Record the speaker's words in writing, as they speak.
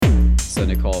So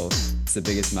Nicole, it's the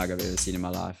biggest mug I've ever seen in my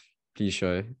life. Please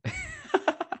show. I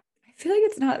feel like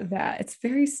it's not that. It's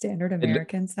very standard It loo-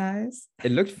 American size.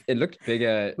 it looked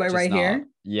bigger But just right now. here,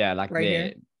 Yeah, like right there.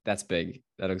 here. That's big.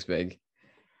 That looks big.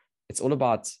 It's all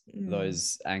about Mm.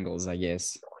 those angles, I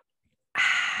guess.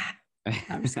 No,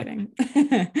 I'm just kidding.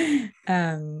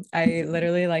 I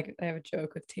literally I have a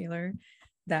joke with Taylor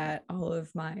that all of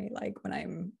my when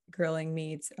I'm grilling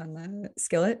meats on the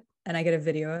skillet and I get a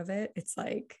video of it, it's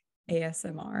like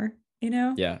ASMR,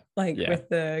 Yeah. like Yeah. with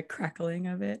the crackling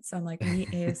of it. So I'm like, meat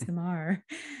ASMR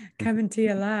coming to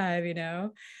you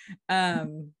live.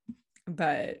 Um,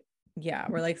 but yeah,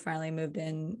 we're like finally moved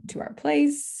in to our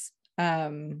place.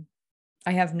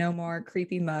 I have no more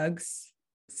creepy mugs.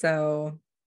 So,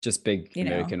 Just big you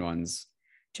know, American ones.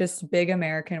 just big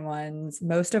American ones.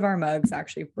 Most of our mugs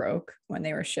actually broke when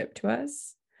they were shipped to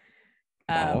us,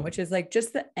 Wow. which is like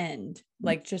just the end,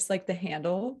 like just like the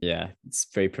handle. Yeah, it's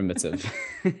very primitive.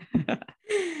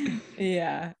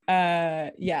 Yeah.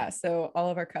 Yeah. So all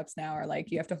of our cups now are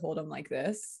like you have to hold them like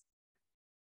this,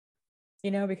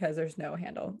 because there's no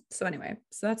handle. So anyway,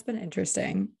 so that's been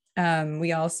interesting.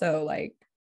 We also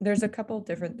there's a couple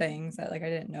different things that I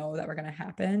didn't know that were gonna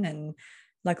happen. And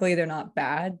luckily they're not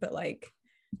bad, but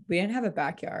we didn't have a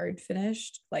backyard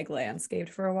finished, landscaped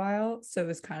for a while. So it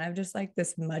was kind of just like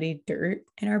this muddy dirt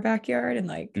in our backyard.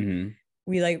 And hmm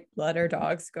we let our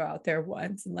dogs go out there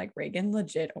once and Reagan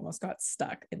legit almost got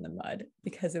stuck in the mud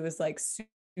because it was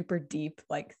super deep,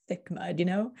 thick mud.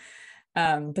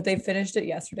 But they finished it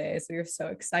yesterday, so we were so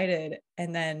excited.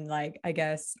 And then I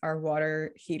guess our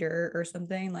water heater or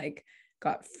something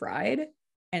got fried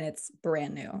and it's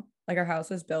brand new. Like our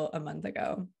house was built a month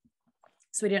ago.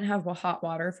 So we didn't have hot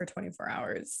water for 24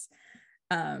 hours.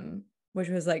 Which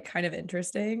was kind of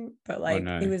interesting, but Oh it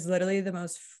no. was literally the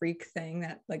most freak thing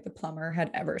that the plumber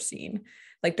had ever seen.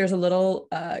 There's a little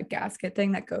gasket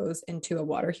thing that goes into a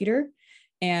water heater,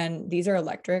 and these are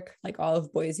electric. All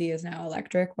of Boise is now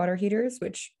electric water heaters,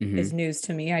 which is hmm news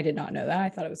to me. I did not know that. I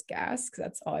thought it was gas because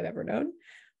that's all I've ever known.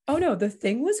 Oh no, the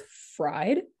thing was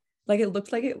fried. It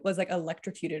looked like it was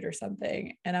electrocuted or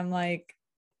something, and I'm like,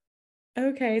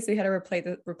 okay. So we had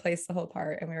to replace the whole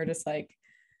part, and we were just like,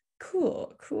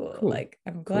 cool. Cool.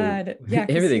 I'm Cool. glad. Yeah,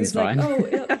 because he Everything's was like,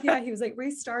 fine. oh, yeah, he was like,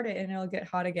 restart it and it'll get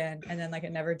hot again. And then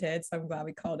it never did. So I'm glad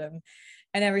we called him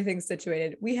and everything's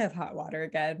situated. We have hot water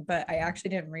again, but I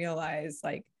actually didn't realize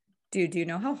dude, do you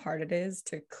know how hard it is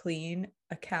to clean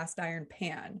a cast iron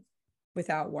pan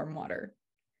without warm water?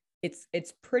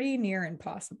 It's pretty near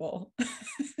impossible.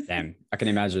 Damn, I can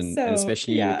imagine, and So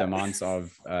especially the yeah. amounts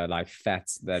of like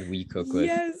fats that we cook with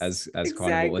Yes, as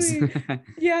carnivores. exactly.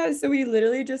 Yeah, so we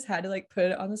literally just had to put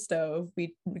it on the stove.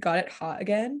 We got it hot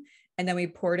again, and then we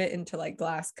poured it into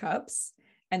glass cups,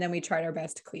 and then we tried our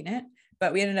best to clean it.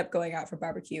 But we ended up going out for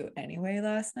barbecue anyway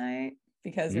last night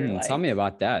because we were Tell me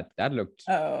about that. That looked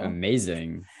oh,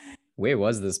 amazing. Where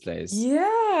was this place?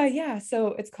 yeah. So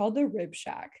it's called the Rib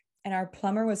Shack. And our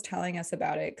plumber was telling us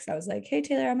about it because I was like, hey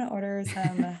Taylor, I'm gonna order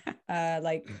some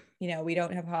we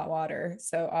don't have hot water.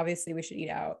 So obviously we should eat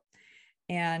out.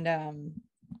 And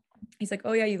he's like,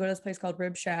 oh yeah, you go to this place called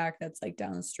Rib Shack that's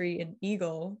down the street in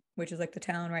Eagle, which is the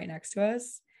town right next to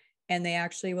us. And they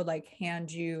actually would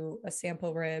hand you a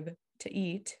sample rib to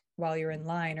eat while you're in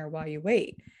line or while you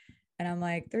wait. And I'm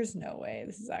like, there's no way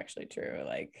this is actually true.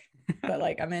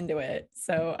 But I'm into it.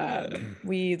 So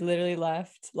we literally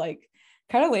left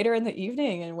kind of later in the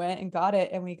evening and went and got it.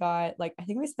 And we got I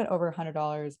think we spent over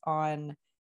 $100 on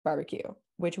barbecue,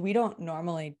 which we don't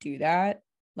normally do that.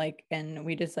 And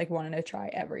we just wanted to try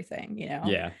everything.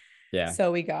 Yeah, yeah.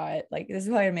 So we got this is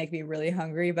probably gonna make me really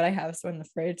hungry, but I have some in the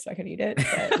fridge so I could eat it.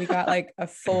 But we got a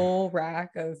full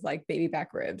rack of baby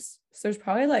back ribs. So there's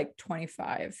probably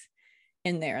 25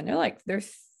 in there, and they're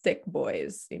thick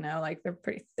boys, they're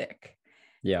pretty thick.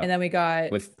 Yeah. And then we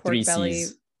got With three pork belly.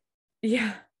 C's.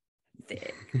 Yeah,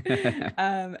 thick.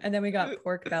 And then we got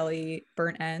pork belly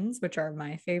burnt ends, which are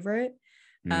my favorite.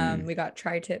 Mm, We got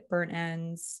tri-tip burnt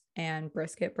ends and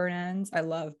brisket burnt ends. I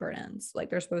love burnt ends.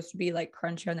 They're supposed to be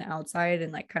crunchy on the outside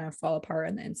and kind of fall apart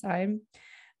on the inside.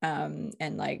 And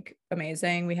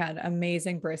amazing. We had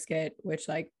amazing brisket, which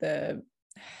the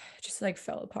just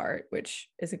fell apart, which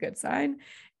is a good sign.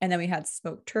 And then we had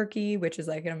smoked turkey, which is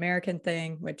an American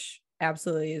thing, which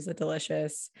absolutely is a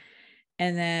delicious.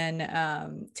 And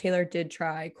then Taylor did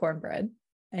try cornbread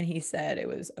and he said it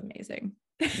was amazing.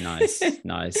 nice,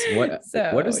 nice. What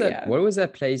So is that? yeah. What was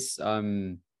that place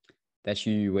that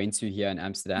you went to here in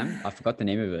Amsterdam? I forgot the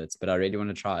name of it, but I really want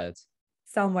to try it.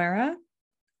 Salmuera,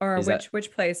 or Is that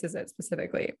which place is it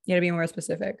specifically? You gotta be more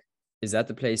specific. is that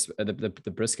the place,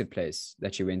 the brisket place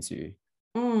that you went to?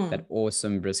 That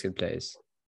awesome brisket place.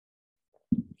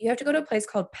 You have to go to a place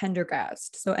called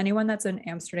Pendergast. So anyone that's in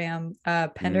Amsterdam,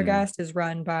 Pendergast is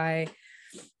run by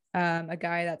a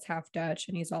guy that's half Dutch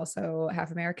and he's also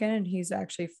half American. And he's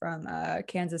actually from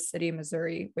Kansas City,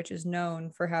 Missouri, which is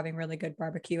known for having really good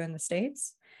barbecue in the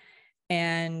States.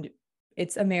 And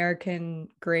it's American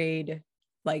grade,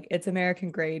 like it's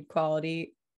American grade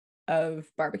quality of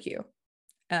barbecue.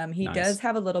 He does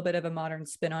have a little bit of a modern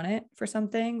spin on it for some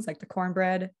things, like the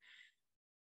cornbread.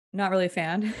 Not really a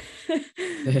fan.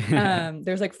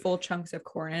 There's like full chunks of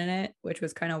corn in it, which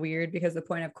was kind of weird because the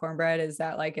point of cornbread is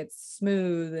that like it's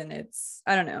smooth and it's,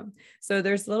 I don't know. So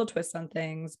there's little twists on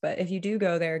things, but if you do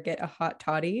go there, get a hot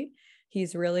toddy.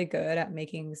 He's really good at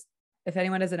making, if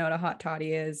anyone doesn't know what a hot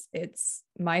toddy is, it's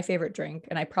my favorite drink.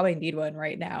 And I probably need one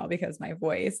right now because my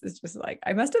voice is just like,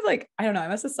 I must have like, I don't know, I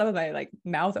must have some of my like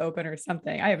mouth open or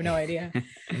something. I have no idea.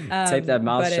 Tape that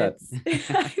mouth shut.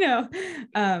 I know.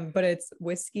 But it's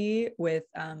whiskey with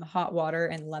hot water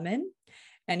and lemon.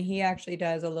 And he actually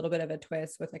does a little bit of a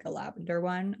twist with like a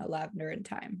lavender and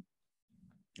thyme.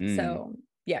 So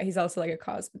yeah, he's also like a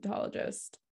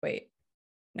cosmetologist. Wait,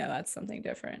 no, that's something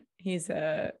different. He's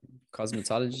a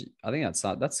cosmetology. I think that's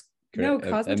correct. No,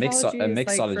 cosmetology a is like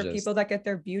mixologist. for people that get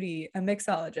their beauty, a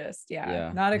mixologist.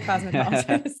 Yeah. Not a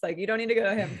cosmetologist. Like you don't need to go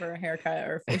to him for a haircut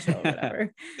or facial or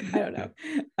whatever. I don't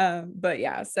know. But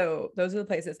yeah, so those are the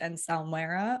places. And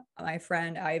Salmuera, my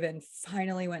friend Ivan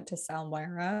finally went to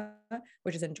Salmuera,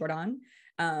 which is in Jordan,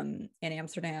 in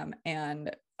Amsterdam.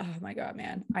 And oh my God,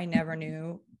 man, I never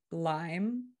knew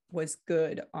lime was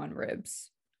good on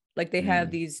ribs. Like they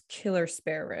have these killer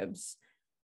spare ribs.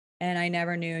 And I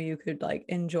never knew you could like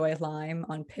enjoy lime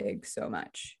on pig so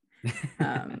much.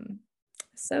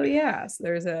 So yeah, so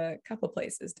there's a couple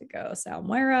places to go.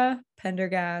 Salmuera,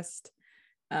 Pendergast,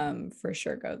 for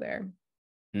sure go there.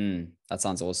 That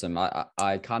sounds awesome.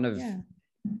 I kind of,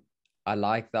 I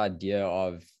like the idea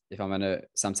of if I'm going to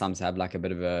sometimes have like a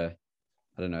bit of a,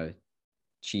 I don't know,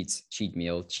 cheat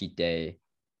meal, cheat day,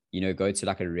 go to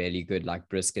like a really good like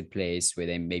brisket place where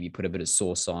they maybe put a bit of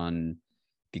sauce on,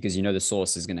 because the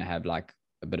sauce is going to have like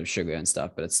a bit of sugar and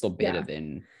stuff, but it's still better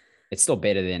than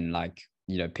like,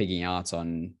 pigging out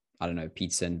on, I don't know,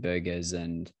 pizza and burgers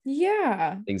and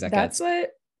things like that. That's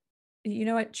what,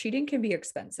 cheating can be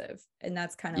expensive. And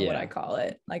that's kind of what I call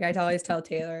it. Like I always tell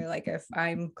Taylor, like if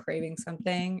I'm craving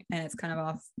something and it's kind of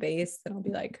off base, then I'll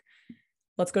be like,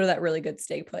 let's go to that really good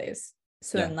steak place.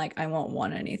 So then like, I won't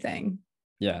want anything.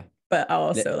 Yeah. But I'll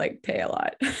also like pay a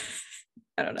lot.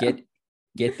 I don't know.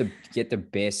 Get the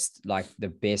best, like the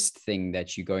best thing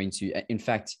that you're going to. In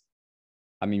fact,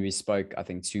 I mean, we spoke, I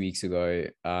think 2 weeks ago.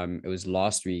 It was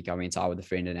last week. I went out with a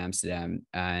friend in Amsterdam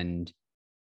and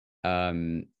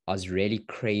I was really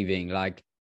craving like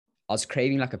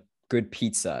a good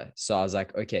pizza. So I was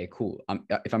like, okay, cool.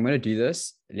 If I'm going to do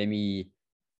this, let me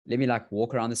like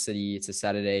walk around the city. It's a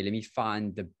Saturday. Let me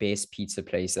find the best pizza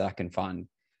place that I can find.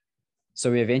 So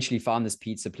we eventually found this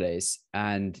pizza place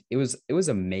and it was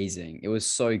amazing. It was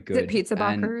so good. Is it Pizza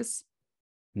Bockers?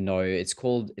 No, it's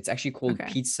actually called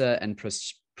Pizza and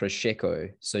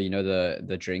Prosecco. So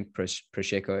the drink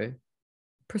Prosecco.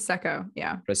 Prosecco,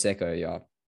 yeah. Prosecco, yeah.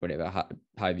 Whatever,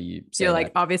 however you say You're that.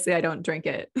 like, obviously I don't drink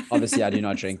it. Obviously I do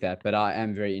not drink that, but I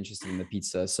am very interested in the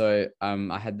pizza. So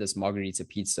I had this margarita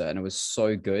pizza and it was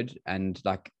so good, and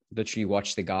like literally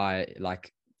watched the guy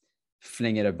like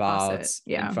fling it about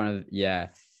in front of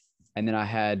and then I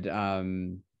had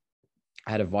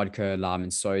a vodka, lime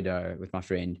and soda with my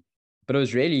friend, but it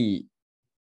was really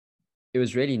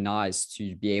nice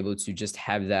to be able to just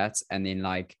have that, and then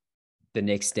like the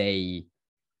next day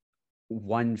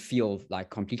one feel like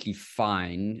completely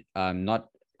fine. I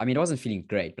wasn't feeling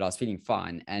great, but I was feeling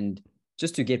fine, and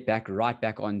just to get right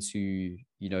back onto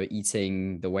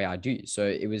eating the way I do. So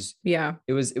it was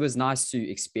nice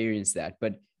to experience that,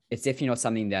 but it's definitely not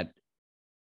something that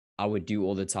I would do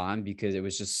all the time because it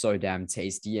was just so damn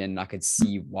tasty. And I could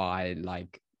see why,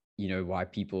 like, why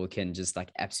people can just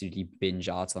like absolutely binge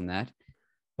out on that.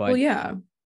 But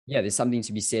there's something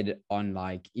to be said on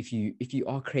like, if you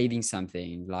are craving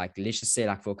something, like, let's just say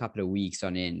like for a couple of weeks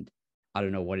on end, I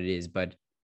don't know what it is, but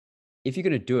if you're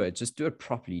going to do it, just do it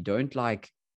properly. Don't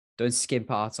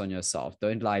skimp out on yourself.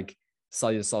 Don't like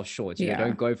sell yourself short.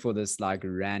 Don't go for this like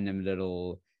random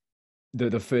little,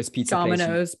 the first pizza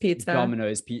Domino's place.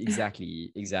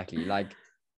 Exactly. Like,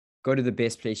 go to the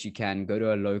best place you can. Go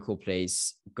to a local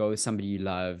place. Go with somebody you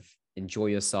love. Enjoy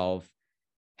yourself.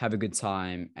 Have a good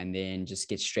time, and then just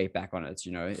get straight back on it.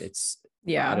 I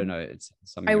don't know. It's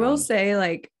something. I will say,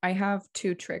 like, I have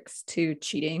 2 tricks to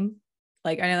cheating.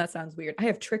 Like, I know that sounds weird. I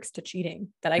have tricks to cheating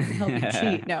that I can help you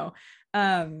cheat. No,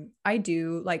 I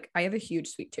do, like, I have a huge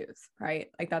sweet tooth, right?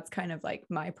 Like, that's kind of like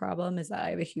my problem, is that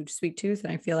I have a huge sweet tooth,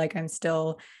 and I feel like I'm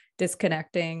still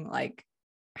disconnecting like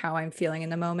how I'm feeling in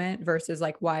the moment versus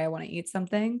like why I want to eat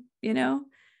something, you know?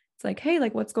 It's like, hey,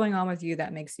 like, what's going on with you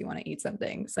that makes you want to eat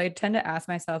something? So I tend to ask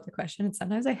myself the question, and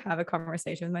sometimes I have a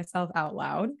conversation with myself out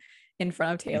loud in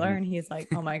front of Taylor, and he's like,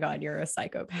 oh my God, you're a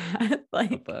psychopath.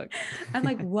 Like, Oh, I'm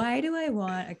like, why do I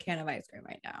want a can of ice cream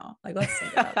right now? Like, let's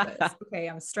think about this. fuck. Okay,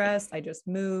 I'm stressed. I just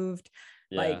moved.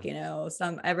 Yeah. Like, you know,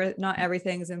 not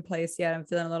everything's in place yet. I'm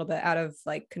feeling a little bit out of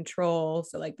like control.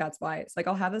 So like that's why it's like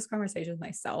I'll have this conversation with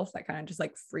myself that kind of just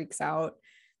like freaks out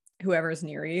whoever's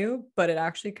near you, but it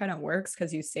actually kind of works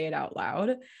because you say it out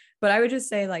loud. But I would just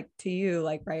say, like, to you,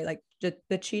 like, right, like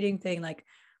the cheating thing, like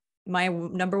my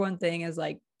number one thing is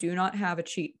like, do not have a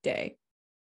cheat day.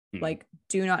 Like,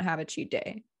 do not have a cheat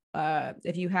day.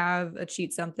 If you have a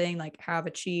cheat something, like have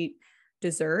a cheat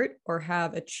dessert or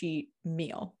have a cheat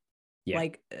meal. Yeah,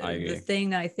 Like I the agree. thing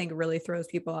that I think really throws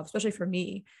people off, especially for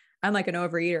me, I'm like an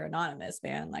overeater anonymous,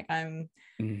 man. Like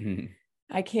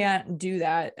I can't do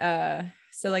that.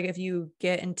 So like if you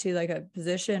get into like a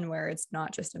position where it's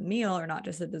not just a meal or not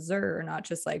just a dessert or not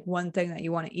just like one thing that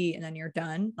you want to eat and then you're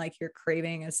done, like your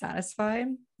craving is satisfied,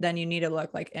 then you need to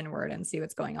look like inward and see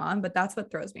what's going on. But that's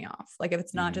what throws me off. Like if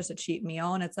it's not just a cheap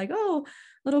meal and it's like, oh,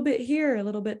 a little bit here, a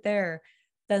little bit there,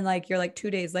 then like you're like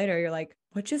 2 days later, you're like,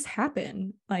 what just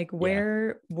happened? Like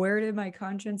Yeah. where did my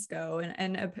conscience go?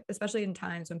 And especially in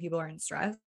times when people are in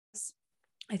stress,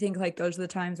 I think like those are the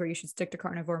times where you should stick to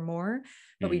carnivore more,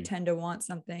 but we tend to want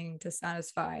something to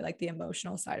satisfy like the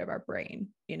emotional side of our brain,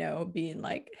 you know, being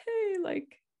like, hey,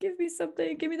 like give me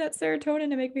something, give me that serotonin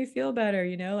to make me feel better,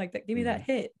 you know, like that, give me that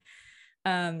hit.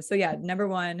 So yeah, number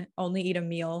one, only eat a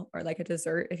meal or like a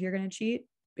dessert if you're going to cheat,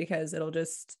 because it'll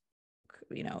just,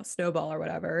 you know, snowball or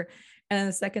whatever. And then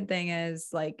the second thing is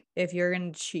like, if you're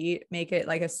going to cheat, make it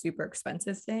like a super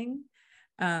expensive thing.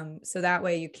 So that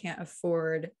way you can't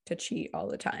afford to cheat all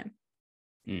the time.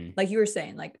 Like you were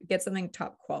saying, like get something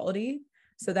top quality.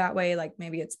 So that way, like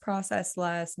maybe it's processed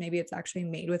less, maybe it's actually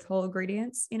made with whole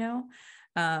ingredients, you know?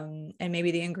 And maybe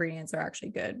the ingredients are actually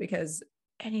good, because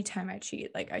anytime I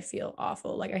cheat, like I feel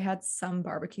awful. Like I had some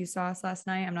barbecue sauce last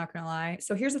night. I'm not going to lie.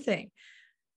 So here's the thing.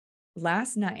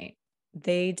 Last night,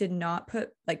 they did not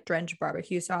put like drenched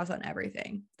barbecue sauce on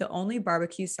everything. The only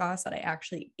barbecue sauce that I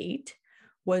actually ate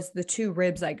was the 2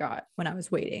 ribs I got when I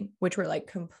was waiting, which were like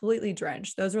completely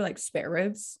drenched. Those were like spare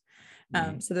ribs.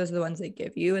 So those are the ones they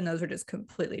give you, and those are just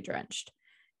completely drenched.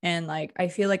 And like I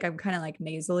feel like I'm kind of like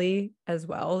nasally as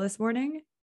well this morning.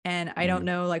 And I don't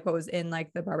know like what was in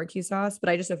like the barbecue sauce, but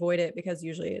I just avoid it because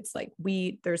usually it's like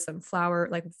wheat, there's some flour,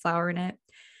 like flour in it.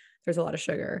 There's a lot of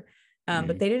sugar.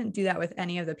 But they didn't do that with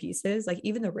any of the pieces. Like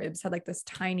even the ribs had like this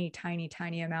tiny, tiny,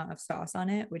 tiny amount of sauce on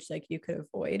it, which like you could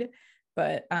avoid.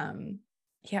 But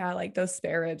yeah, like those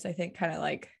spare ribs, I think kind of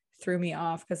like threw me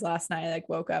off, because last night I like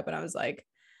woke up and I was like,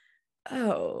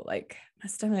 oh, like my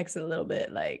stomach's a little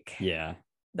bit like Yeah.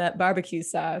 that barbecue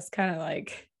sauce kind of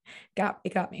like got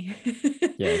me.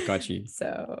 Yeah, got you.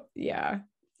 So yeah,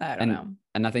 I don't And know.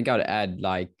 and I think I'd add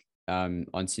like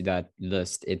onto that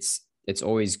list, it's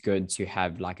always good to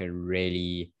have like a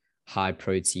really high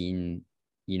protein,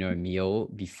 meal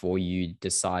before you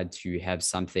decide to have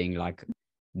something like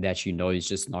that is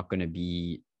just not going to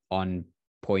be on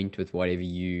point with whatever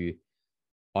you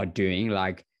are doing.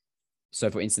 Like, so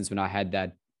for instance, when I had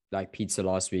that like pizza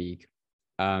last week,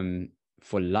 um,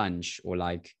 for lunch, or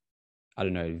like, I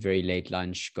don't know, very late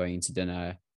lunch going into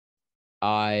dinner,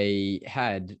 I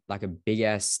had like a big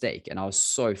ass steak and I was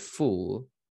so full.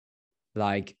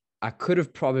 Like, I could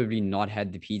have probably not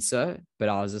had the pizza, but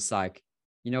I was just like,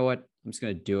 you know what? I'm just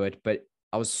going to do it. But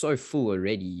I was so full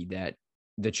already that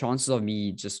the chances of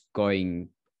me just going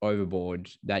overboard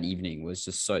that evening was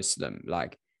just so slim.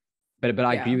 Like, but Yeah.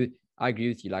 I agree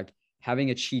with you. Like,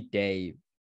 having a cheat day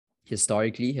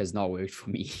historically has not worked for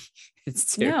me.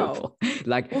 It's No. terrible.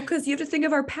 Like, Well, because you have to think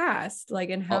of our past, like,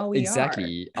 and how we are.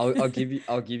 exactly. I'll give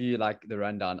you like the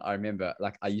rundown. I remember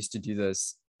like I used to do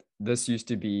this. This used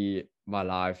to be my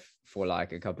life for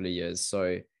like a couple of years.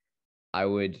 So I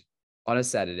would, on a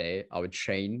Saturday, I would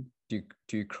train, do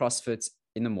CrossFit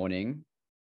in the morning.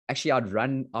 Actually,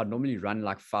 I'd normally run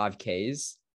like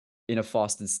 5Ks in a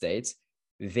fasted state,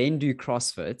 then do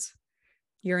CrossFit.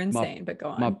 You're My insane, but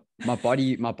go my on.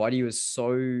 my body was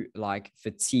so like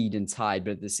fatigued and tired,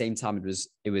 but at the same time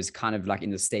it was kind of like in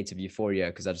the state of euphoria,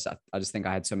 because I just think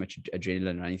I had so much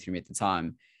adrenaline running through me at the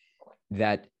time,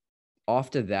 that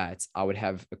after that I would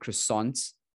have a croissant,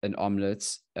 an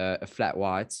omelet, a flat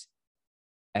white,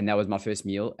 And that was my first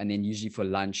meal. And then usually for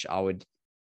lunch, I would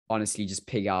honestly just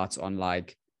pig out on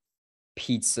like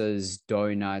pizzas,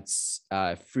 donuts,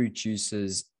 fruit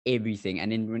juices, everything.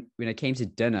 And then when it came to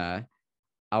dinner,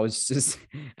 I was just,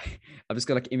 I've just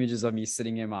got like images of me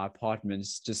sitting in my apartment,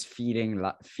 just feeling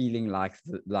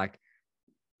like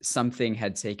something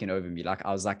had taken over me. Like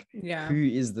I was like, Yeah. who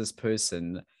is this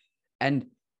person? And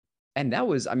that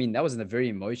was, I mean, that was in a very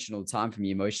emotional time for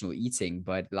me, emotional eating.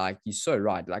 But like you're so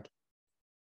right, like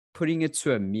putting it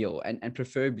to a meal, and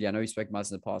preferably, I know we spoke about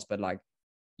this in the past, but like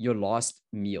your last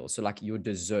meal, so like your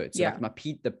dessert. So Yeah. like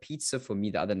the pizza for me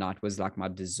the other night was like my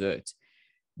dessert.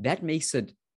 That makes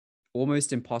it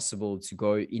almost impossible to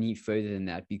go any further than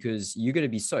that, because you're going to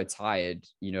be so tired,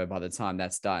 by the time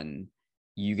that's done.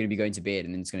 You're going to be going to bed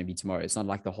and then it's going to be tomorrow. It's not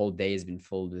like the whole day has been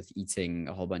filled with eating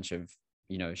a whole bunch of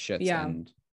shit Yeah.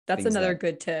 and That's things another that,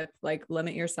 good tip. Like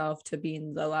limit yourself to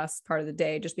being the last part of the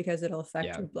day, just because it'll affect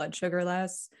yeah. your blood sugar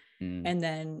less. Mm. And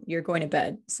then you're going to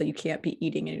bed, so you can't be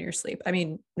eating in your sleep. I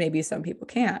mean, maybe some people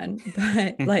can,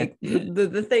 but like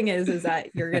the thing is that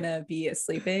you're gonna be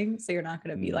sleeping, so you're not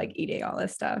gonna be like Mm. eating all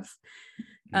this stuff.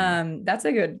 Mm. That's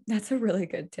a really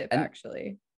good tip, and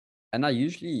actually. I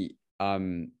usually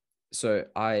so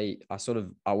I sort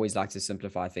of always like to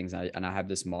simplify things, and I have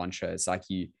this mantra. It's like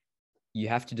you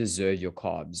have to deserve your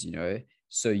carbs.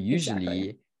 So Exactly.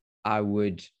 usually I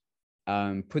would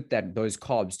put those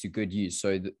carbs to good use.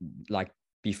 So like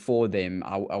before them,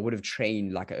 I would have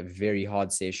trained like a very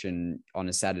hard session on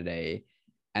a Saturday,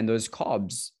 and those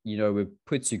carbs, were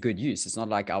put to good use. It's not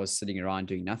like I was sitting around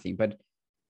doing nothing. But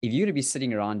if you're going to be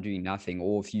sitting around doing nothing,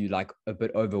 or if you like a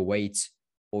bit overweight,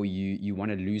 or you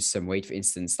want to lose some weight, for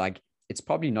instance, like it's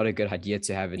probably not a good idea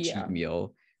to have a cheat Yeah.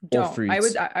 meal or Don't.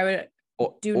 fruits, I would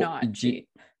do or not cheat.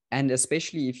 and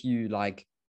especially if you like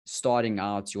starting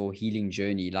out your healing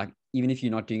journey, like even if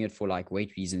you're not doing it for like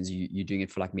weight reasons, you're doing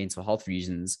it for like mental health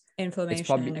reasons. It's Inflammation,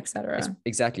 probably, etc.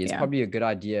 it's Yeah. probably a good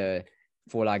idea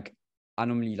for like, I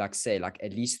normally like say like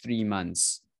at least 3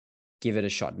 months, give it a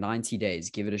shot. 90 days,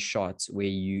 give it a shot where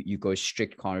you go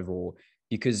strict carnivore,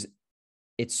 because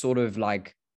it's sort of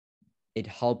like it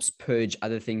helps purge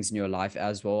other things in your life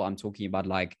as well. I'm talking about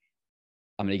like,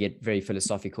 I'm going to get very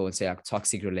philosophical and say like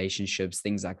toxic relationships,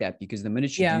 things like that. Because the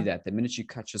minute you do Yeah. that, the minute you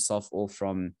cut yourself off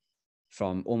from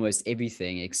almost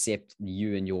everything except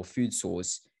you and your food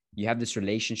source, you have this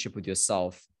relationship with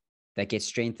yourself that gets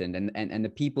strengthened. And the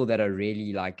people that are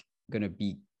really like going to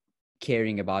be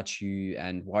caring about you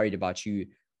and worried about you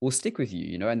will stick with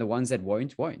you, and the ones that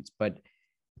won't. But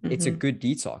it's a Mm-hmm. good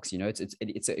detox,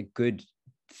 it's a good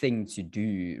thing to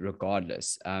do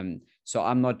regardless. So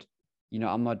I'm not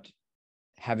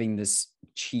having this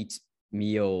cheat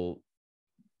meal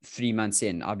 3 months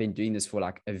in. I've been doing this for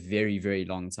like a very, very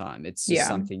long time. It's just Yeah.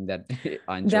 something that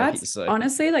I enjoy. That's So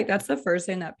honestly like that's the first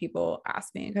thing that people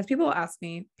ask me, because people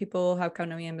have come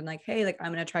to me and been like, hey, like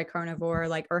I'm gonna try carnivore,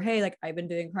 like, or hey, like I've been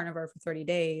doing carnivore for 30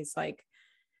 days, like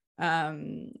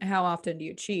how often do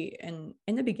you cheat? And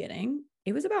in the beginning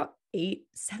it was about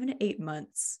 7 to 8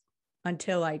 months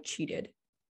until I cheated,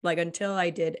 like until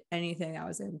I did anything that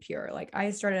was impure. Like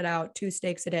I started out 2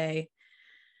 steaks a day.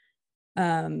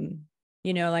 um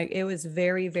like it was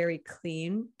very, very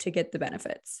clean to get the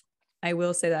benefits. I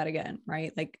will say that again,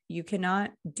 right? Like you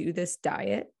cannot do this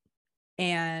diet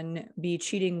and be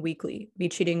cheating weekly, be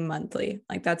cheating monthly.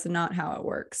 Like that's not how it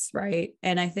works, right?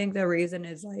 And I think the reason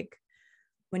is like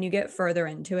when you get further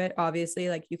into it, obviously,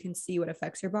 like you can see what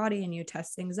affects your body and you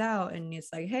test things out. And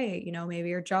it's like, hey, maybe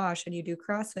you're Josh and you do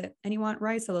CrossFit and you want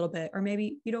rice a little bit, or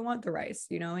maybe you don't want the rice,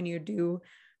 and you do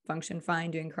function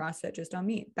fine doing CrossFit just on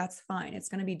meat. That's fine. It's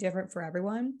going to be different for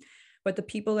everyone. But the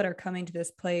people that are coming to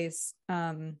this place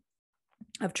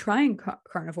of trying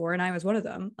carnivore, and I was one of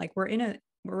them, like we're in an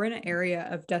area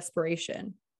of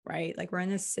desperation, right? Like we're in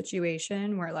this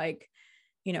situation where like,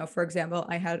 for example,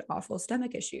 I had awful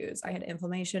stomach issues. I had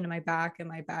inflammation in my back and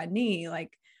my bad knee,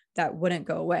 like that wouldn't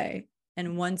go away.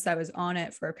 And once I was on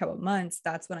it for a couple of months,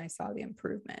 that's when I saw the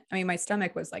improvement. I mean, my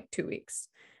stomach was like 2 weeks,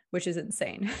 which is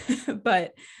insane.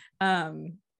 But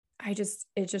it's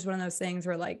just one of those things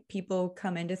where like people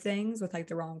come into things with like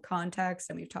the wrong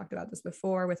context. And we've talked about this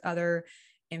before with other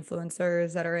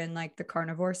influencers that are in like the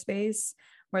carnivore space,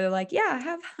 where they're like, yeah,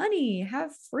 have honey,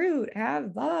 have fruit,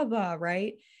 have blah, blah, blah,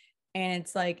 right? And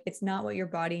it's like, it's not what your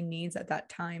body needs at that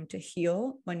time to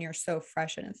heal when you're so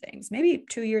fresh into things. Maybe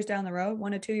 2 years down the road,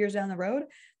 1 to 2 years down the road,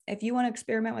 if you want to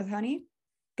experiment with honey,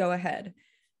 go ahead.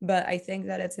 But I think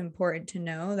that it's important to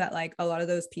know that like a lot of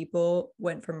those people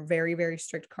went from very, very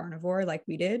strict carnivore like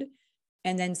we did,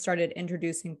 and then started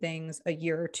introducing things a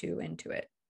year or two into it.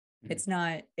 It's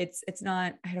not,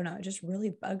 I don't know, it just really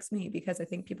bugs me because I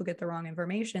think people get the wrong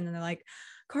information and they're like,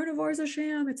 carnivore is a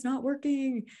sham, it's not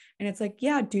working. And it's like,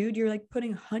 yeah, dude, you're like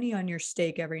putting honey on your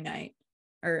steak every night.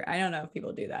 Or I don't know if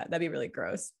people do that. That'd be really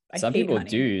gross. I Some hate people honey.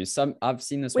 do. I've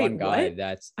seen this Wait, one guy what?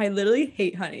 that's I literally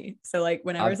hate honey. So like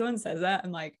whenever I've someone says that,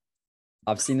 I'm like,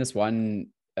 I've seen this one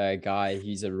guy.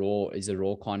 He's a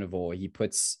raw carnivore.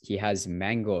 He has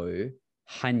mango,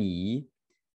 honey,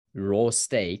 raw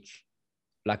steak,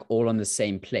 like all on the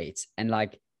same plate. And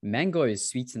like mango is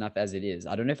sweet enough as it is.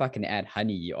 I don't know if I can add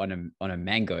honey on a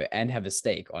mango and have a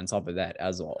steak on top of that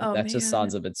as well. oh That just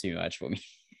sounds man. a bit too much for me.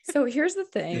 So here's the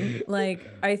thing, like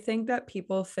I think that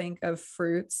people think of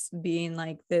fruits being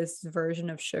like this version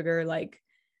of sugar, like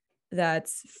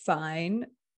that's fine,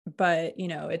 but you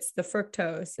know, it's the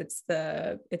fructose, it's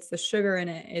the sugar in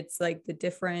it, it's like the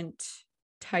different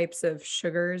types of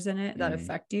sugars in it that Mm,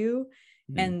 affect you.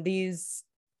 mm, And these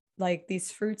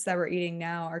fruits that we're eating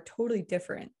now are totally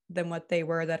different than what they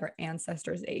were that our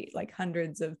ancestors ate like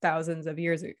hundreds of thousands of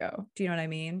years ago. Do you know what I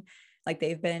mean? Like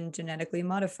they've been genetically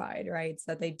modified, right?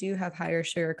 So that they do have higher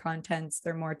sugar contents,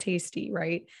 they're more tasty,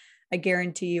 right? I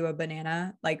guarantee you a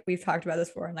banana, like we've talked about this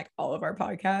before in like all of our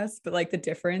podcasts, but like the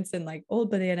difference in like old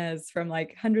bananas from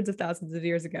like hundreds of thousands of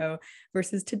years ago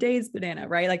versus today's banana,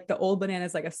 right? Like the old banana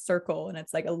is like a circle and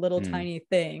it's like a little mm. tiny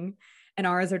thing. And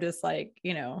ours are just like,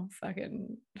 you know,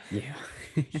 fucking Yeah.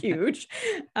 huge.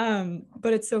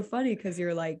 But it's so funny because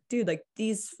you're like, dude, like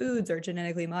these foods are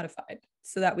genetically modified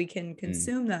so that we can Mm,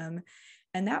 consume them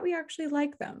and that we actually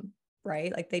like them,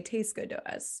 right? Like they taste good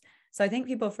to us. So I think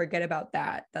people forget about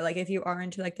that like if you are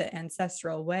into like the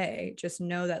ancestral way, just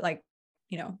know that like,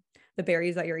 you know, the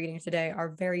berries that you're eating today are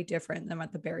very different than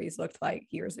what the berries looked like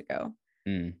years ago,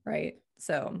 mm. right?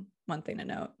 So one thing to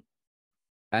note.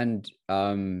 And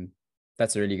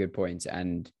that's a really good point.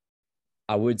 And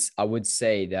I would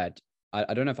say that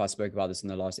I don't know if I spoke about this in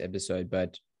the last episode,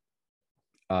 but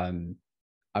um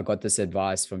I got this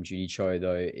advice from Judy Cho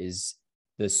though, is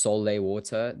the Soleil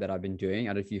water that I've been doing. I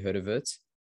don't know if you heard of it,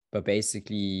 but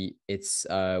basically it's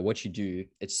what you do.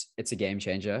 It's a game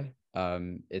changer.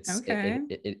 Okay.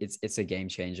 It's a game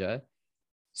changer.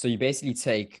 So you basically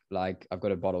take, like, I've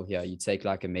got a bottle here. You take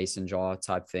like a mason jar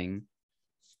type thing,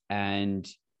 and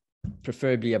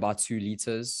preferably about 2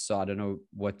 liters. So I don't know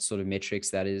what sort of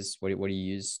metrics that is. What do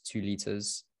you use? 2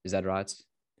 liters. Is that right?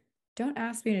 Don't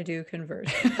ask me to do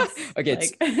conversions. Okay,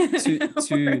 it's Like, two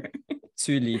two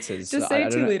 2 liters. So just say I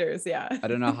don't two know. liters. Yeah. I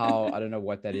don't know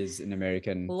what that is in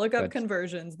American, Look up but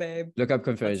conversions, babe. look up Let's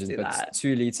conversions. do But that.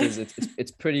 2 liters,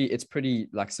 it's pretty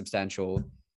like substantial.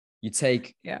 You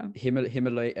take Yeah.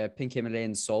 pink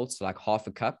Himalayan salt, like half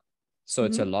a cup. So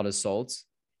it's a Hmm. lot of salt.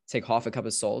 Take half a cup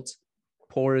of salt,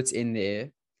 pour it in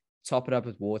there, top it up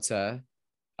with water,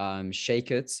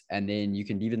 shake it, and then you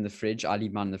can leave it in the fridge. I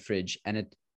leave mine in the fridge, and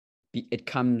it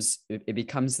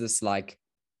becomes this like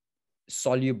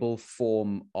soluble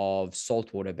form of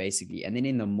salt water basically. And then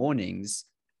in the mornings,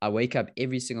 I wake up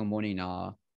every single morning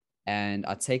now, and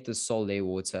I take the Soleil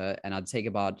water, and I take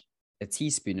about a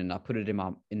teaspoon, and I put it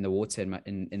in the water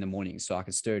in the morning, so I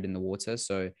can stir it in the water.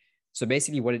 So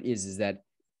basically what it is that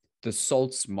the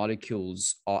salt's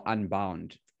molecules are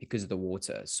unbound because of the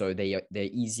water, so they're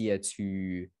easier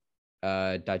to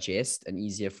digest and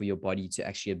easier for your body to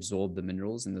actually absorb the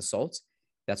minerals in the salt.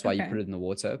 That's why you Okay. put it in the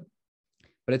water.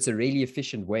 But it's a really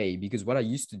efficient way, because what I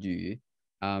used to do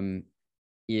um,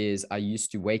 is I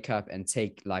used to wake up and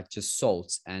take like just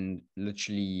salt and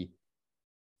literally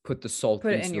put the salt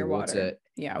Put it into in the your water, water.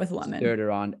 Yeah, with stir lemon. it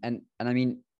around, and I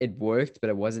mean it worked, but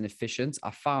it wasn't efficient. I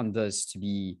found this to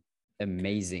be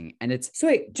amazing, and it's So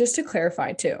wait, just to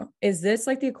clarify too, is this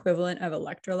like the equivalent of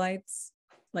electrolytes?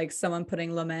 Like someone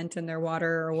putting lament in their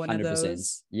water or one of 100%.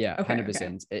 those? Yeah, Okay, okay.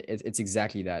 100%. It's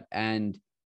exactly that. And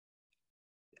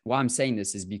why I'm saying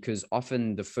this is because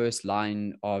often the first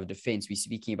line of defense, we're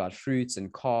speaking about fruits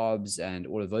and carbs and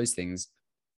all of those things.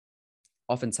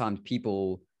 Oftentimes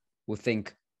people will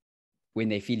think, when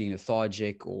they're feeling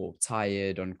lethargic or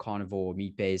tired on carnivore or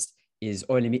meat based, is,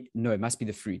 oh, no, it must be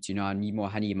the fruit. I need more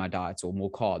honey in my diet or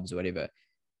more carbs or whatever.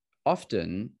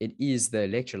 Often it is the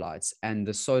electrolytes, and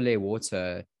the Soleil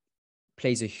water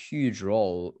plays a huge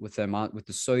role with the amount, with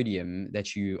the sodium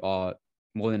that you are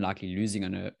more than likely losing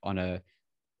on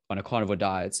a carnivore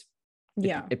diet. it,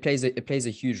 Yeah. it plays a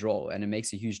huge role, and it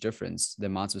makes a huge difference, the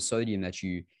amount of sodium that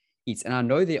you eat. And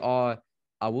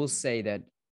I will say that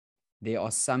there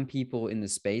are some people in the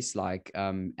space, like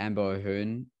Amber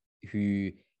O'Hearn,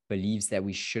 who believes that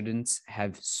we shouldn't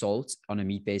have salt on a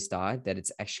meat-based diet, that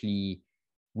it's actually,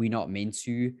 we're not meant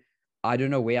to. I don't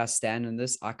know where I stand on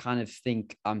this. I kind of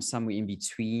think I'm somewhere in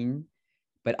between,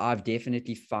 but I've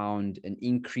definitely found an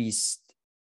increased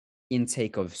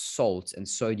intake of salt and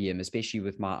sodium, especially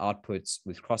with my outputs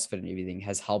with CrossFit and everything,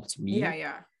 has helped me.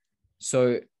 Yeah.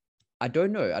 So I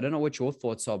don't know. I don't know what your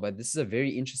thoughts are, but this is a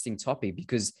very interesting topic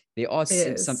because It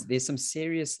is. there's some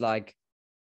serious like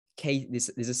case.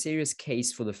 There's a serious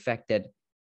case for the fact that,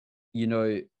 you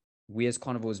know, we as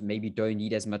carnivores maybe don't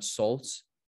need as much salt.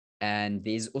 And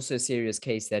there's also a serious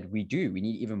case that we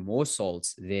need even more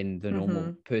salt than the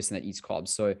normal person that eats carbs.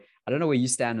 So I don't know where you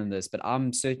stand on this, but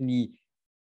I'm certainly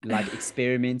like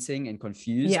experimenting and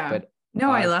confused. Yeah. But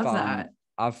No, I love that.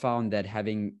 I've found that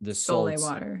having the Sole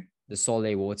salt, water. the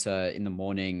Sole water in the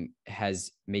morning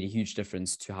has made a huge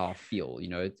difference to how I feel, you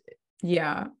know?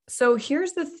 Yeah. So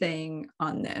here's the thing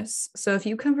on this. So if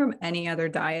you come from any other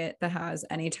diet that has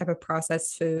any type of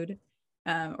processed food,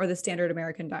 or the standard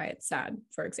American diet, SAD,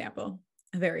 for example,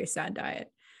 a very sad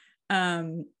diet,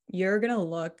 you're going to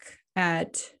look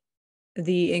at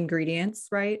the ingredients,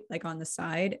 right? Like on the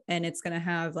side, and it's going to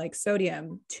have like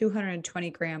sodium,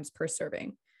 220 grams per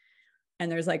serving.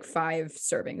 And there's like 5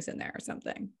 servings in there or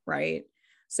something, right?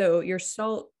 So your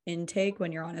salt intake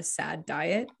when you're on a SAD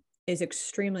diet is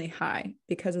extremely high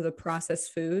because of the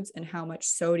processed foods and how much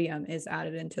sodium is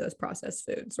added into those processed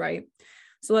foods, right?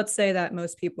 So let's say that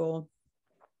most people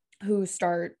who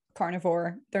start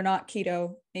carnivore, they're not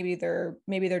keto, maybe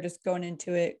they're just going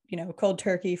into it, you know, cold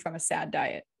turkey from a SAD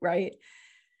diet, right?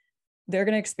 They're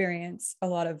going to experience a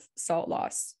lot of salt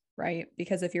loss, right?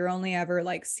 Because if you're only ever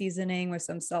like seasoning with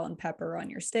some salt and pepper on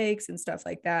your steaks and stuff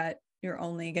like that, you're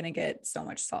only going to get so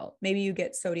much salt. Maybe you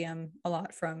get sodium a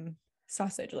lot from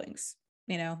sausage links,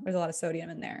 you know, there's a lot of sodium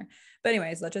in there. But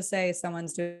anyways, let's just say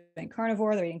someone's doing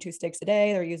carnivore, they're eating 2 steaks a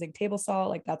day, they're using table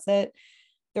salt, like that's it.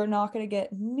 They're not going to get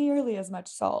nearly as much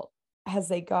salt as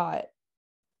they got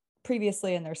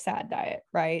previously in their SAD diet,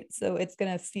 right? So it's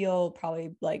going to feel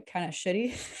probably like kind of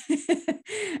shitty.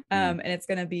 And it's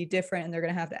going to be different and they're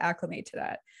going to have to acclimate to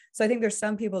that. So I think there's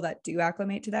some people that do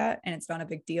acclimate to that and it's not a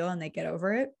big deal and they get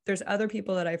over it. There's other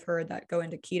people that I've heard that go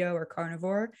into keto or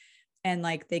carnivore and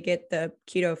like they get the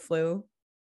keto flu,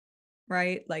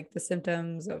 right? Like the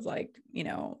symptoms of like, you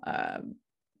know,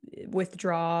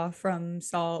 withdraw from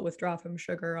salt, withdraw from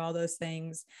sugar, all those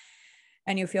things.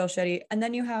 And you feel shitty. And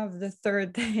then you have the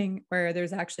third thing where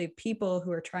there's actually people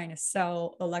who are trying to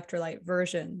sell electrolyte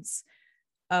versions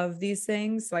of these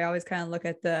things. So I always kind of look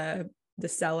at the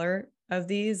seller of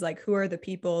these, like who are the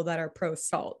people that are pro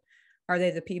salt? Are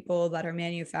they the people that are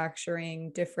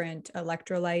manufacturing different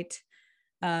electrolyte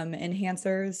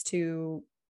enhancers to,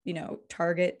 you know,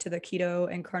 target to the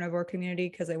keto and carnivore community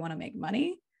because they want to make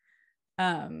money?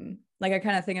 Like I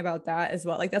kind of think about that as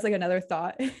well. Like that's like another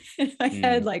thought in my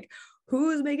head, like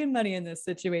who's making money in this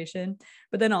situation?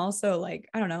 But then also like,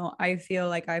 I don't know, I feel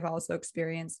like I've also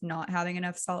experienced not having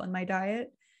enough salt in my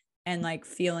diet and like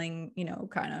feeling, you know,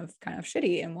 kind of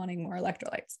shitty and wanting more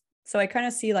electrolytes. So I kind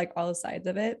of see like all sides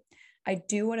of it. I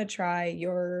do want to try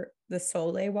the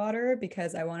Sole water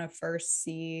because I want to first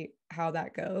see how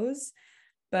that goes.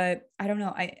 But I don't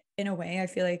know. In a way, I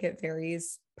feel like it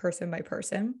varies person by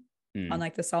person on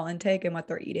like the salt intake and what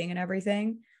they're eating and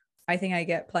everything. I think I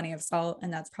get plenty of salt,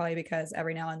 and that's probably because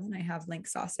every now and then I have link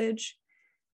sausage,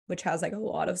 which has like a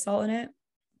lot of salt in it.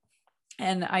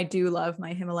 And I do love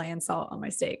my Himalayan salt on my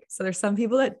steak. So there's some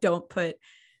people that don't put,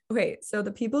 okay, so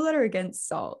the people that are against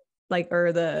salt, like,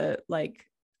 or the, like,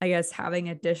 I guess having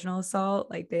additional salt,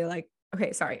 like they like,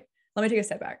 okay, sorry, let me take a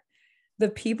step back. The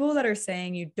people that are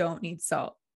saying you don't need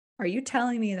salt, are you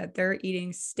telling me that they're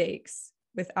eating steaks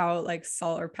without like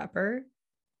salt or pepper?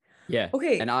 Yeah.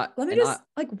 Okay, let me just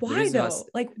like, why though?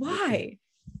 Like, why?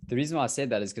 The reason why I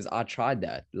said that is because I tried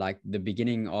that like the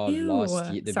beginning of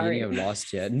last Ew, year, sorry. No,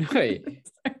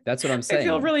 that's what I'm I feel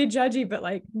saying. really judgy, but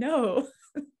like, no.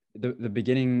 The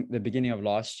beginning of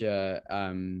last year,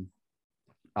 I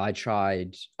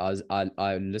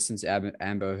listened to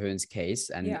Amber Hearn's case,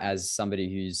 and Yeah, as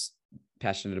somebody who's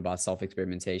passionate about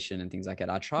self-experimentation and things like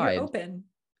that, you're open.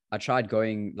 I tried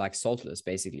going like saltless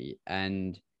basically,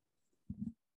 and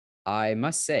I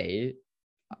must say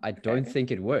I don't Okay.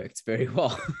 think it worked very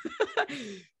well.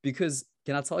 Because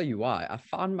can I tell you why? I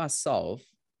found myself,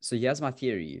 so here's my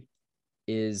theory,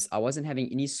 is I wasn't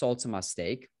having any salt in my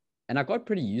steak and I got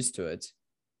pretty used to it.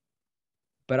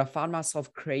 But I found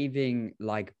myself craving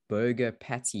like burger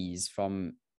patties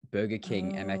from Burger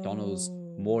King and McDonald's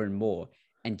Oh, more and more.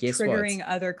 And guess what? triggering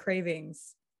other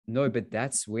cravings. No, but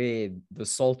that's where the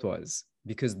salt was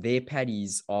because their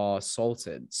patties are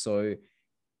salted. So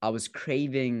I was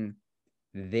craving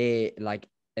their like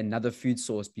another food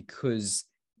source because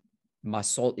my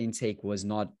salt intake was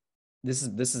not, this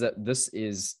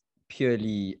is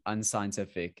purely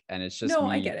unscientific, and it's just No,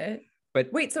 I me. get it.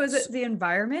 But Wait, so is it the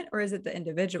environment or is it the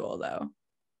individual though?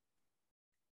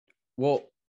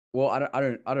 well, I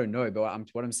don't know. But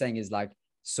what I'm saying is like,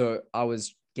 so I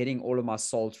was getting all of my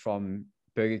salt from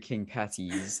Burger King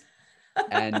patties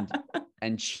and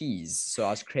cheese. So I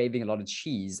was craving a lot of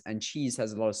cheese, and cheese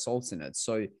has a lot of salt in it.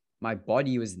 So my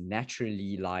body was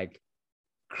naturally like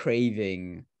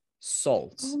craving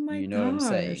salt. Oh my You know what I'm gosh.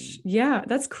 saying? Yeah,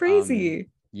 that's Um, crazy.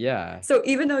 yeah, So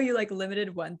even though you like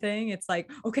limited one thing, it's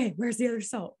like, okay, where's the other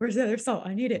salt? Where's the other salt?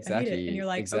 I need it. I need it. And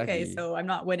you're exactly, like, okay, exactly. so I'm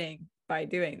not winning by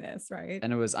doing this, right?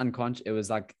 And it was unconscious. It was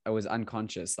like I was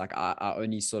unconscious. Like I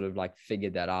only sort of like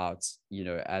figured that out,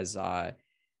 as I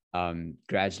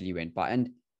gradually went by.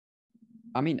 And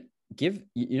I mean,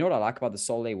 you know what I like about the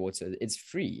Soleil water? It's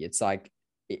free. It's like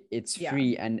it's Yeah.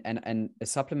 free, and a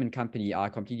supplement company. I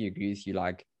completely agree with you.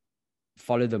 Like,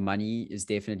 follow the money is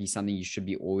definitely something you should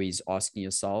be always asking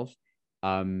yourself.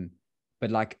 Um, but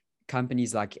like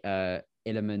companies like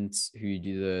Elements, who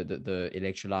do the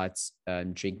electrolytes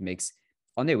drink mix,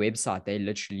 on their website, they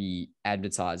literally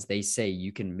advertise. They say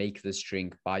you can make this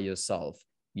drink by yourself.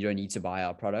 You don't need to buy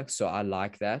our products. So I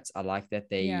like that. I like that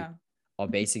they Yeah. are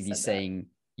basically Said that. saying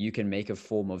you can make a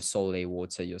form of Soleil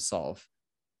water yourself,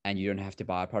 and you don't have to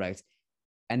buy a product.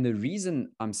 And the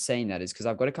reason I'm saying that is because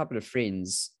I've got a couple of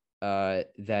friends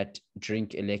that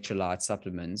drink electrolyte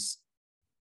supplements.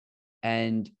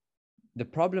 And the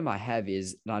problem I have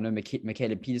is, and I know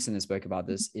Michaela Peterson has spoke about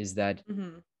this, is that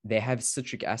Mm-hmm. they have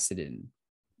citric acid in.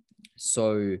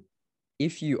 So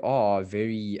if you are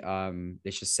very,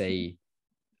 let's just say,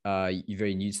 you're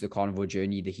very new to the carnivore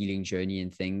journey, the healing journey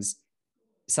and things,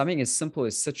 something as simple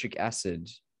as citric acid,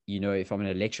 if I'm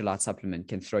an electrolyte supplement,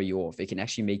 can throw you off. It can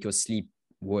actually make your sleep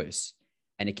worse.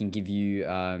 And it can give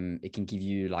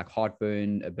you like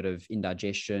heartburn, a bit of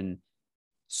indigestion.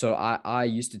 So I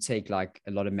used to take like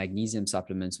a lot of magnesium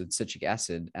supplements with citric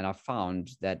acid, and I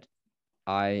found that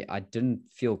I didn't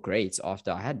feel great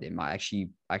after I had them. I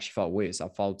actually felt worse. I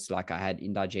felt like I had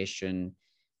indigestion,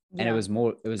 and it Yeah. was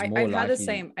more I've had the likely.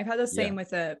 same. I've had the Yeah. same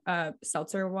with the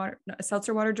seltzer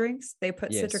water drinks. They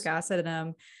put citric Yes. acid in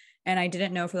them, and I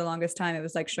didn't know for the longest time it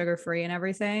was like sugar free and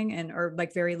everything, and or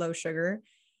like very low sugar.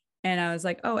 And I was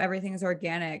like, oh, everything's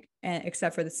organic and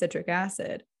except for the citric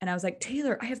acid. And I was like,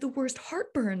 Taylor, I have the worst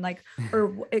heartburn. Like,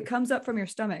 or it comes up from your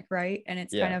stomach, right? And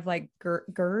it's kind Yeah. of like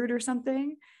GERD or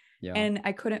something. Yeah. And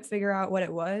I couldn't figure out what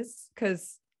it was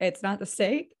because it's not the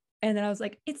steak. And then I was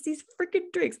like, it's these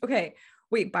freaking drinks. Okay.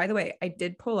 Wait, by the way, I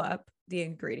did pull up the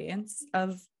ingredients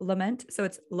of Lament. So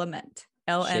it's Lament,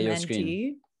 L Share M your N screen.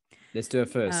 T. Let's do it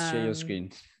first. Share your Um,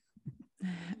 screen.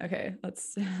 okay,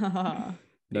 let's be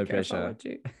No careful pressure. what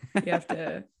you have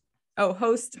to. Oh,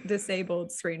 host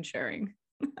disabled screen sharing.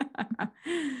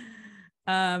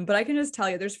 But I can just tell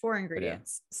you there's four But yeah.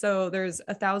 ingredients. So there's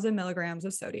 1,000 milligrams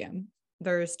of sodium,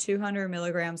 there's 200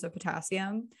 milligrams of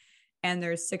potassium, and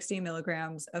there's 60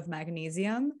 milligrams of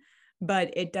magnesium.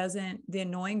 But it doesn't, the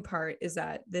annoying part is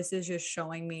that this is just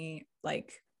showing me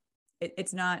like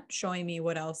it's not showing me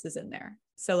what else is in there.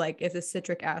 So like if the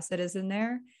citric acid is in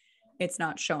there, it's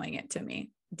not showing it to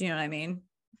me. Do you know what I mean?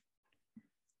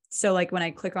 So like when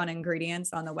I click on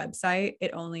ingredients on the website,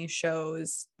 it only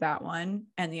shows that one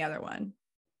and the other one.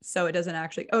 So it doesn't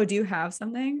actually, oh, do you have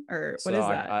something or what So is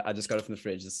that? I just got it from the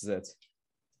fridge. This is it.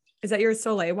 Is that your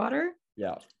Soleil water?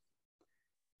 Yeah.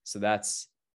 So that's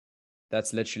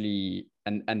literally,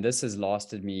 and this has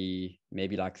lasted me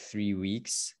maybe like 3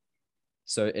 weeks.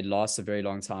 So it lasts a very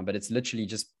long time, but it's literally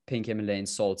just pink Himalayan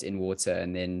salt in water.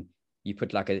 And then you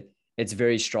put like it's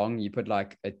very strong. You put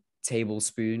like a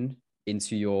tablespoon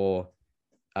into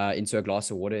a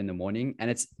glass of water in the morning. And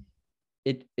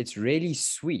it's really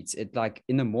sweet. It, like,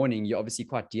 in the morning, you're obviously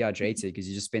quite dehydrated because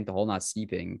you just spent the whole night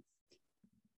sleeping.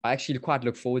 I actually quite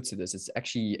look forward to this. It's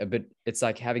actually it's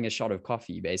like having a shot of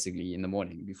coffee basically in the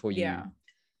morning before you. Yeah.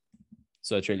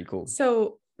 So it's really cool.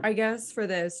 So I guess for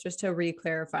this, just to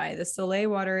re-clarify, the Soleil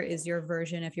water is your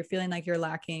version. If you're feeling like you're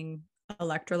lacking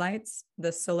electrolytes,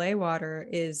 the Soleil water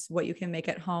is what you can make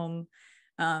at home.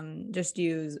 Just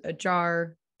use a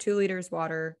jar, 2 liters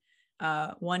water,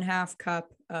 1/2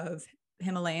 cup of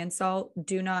Himalayan salt.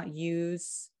 Do not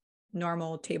use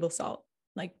normal table salt.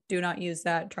 Like, do not use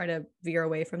that. Try to veer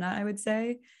away from that, I would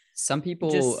say, Some people,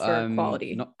 just for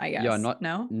quality, not, I yeah, guess.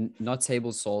 No? not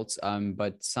table salt,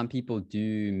 but some people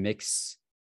do mix.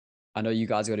 I know you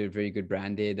guys got a very good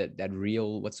brand there. That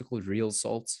real, what's it called? Real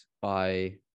salt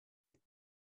by.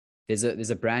 There's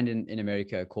a brand in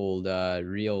America called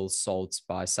Real Salt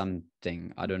by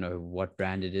something. I don't know what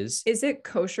brand it is. Is it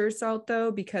kosher salt though?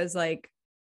 Because like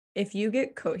if you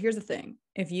get here's the thing.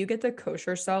 if you get the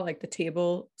kosher salt, like the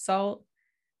table salt,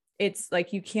 it's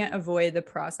like you can't avoid the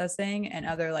processing and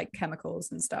other like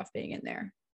chemicals and stuff being in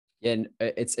there. Yeah, and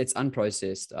it's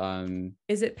unprocessed.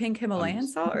 Is it pink I'm Himalayan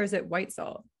just, salt or is it white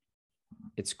salt?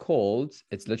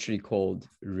 it's literally called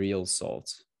real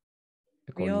salt,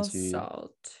 according Real to,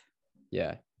 salt.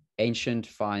 yeah, ancient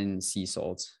fine sea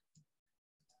salt.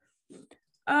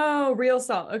 Oh, real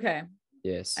salt. Okay. I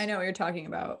Yes. know what you're talking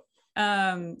about.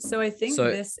 So I think So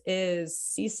this is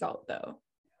sea salt though.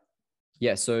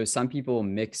 yeah, so some people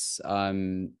mix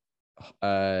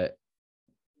uh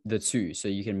the two. So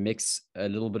you can mix a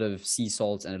little bit of sea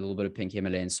salt and a little bit of pink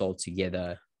Himalayan salt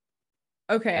together.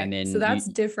 And Okay, so then that's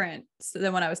you, different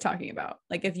than what I was talking about.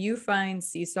 Like if you find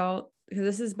sea salt, because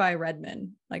this is by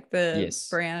Redmond, like the yes,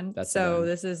 brand. that's the So brand.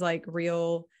 this is like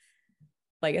real,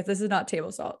 like if this is not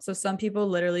table salt. So some people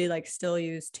literally like still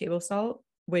use table salt,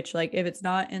 which like if it's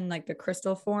not in like the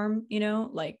crystal form,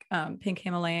 like pink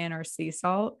Himalayan or sea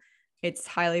salt, it's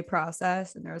highly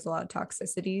processed and there's a lot of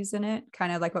toxicities in it,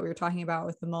 kind of like what we were talking about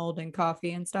with the mold and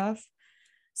coffee and stuff.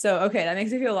 So okay, that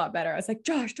makes me feel a lot better. I was like,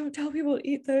 Josh, don't tell people to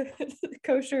eat the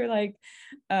kosher like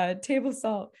table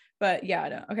salt. But yeah,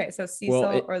 no. Okay, so sea Well,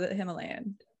 salt or the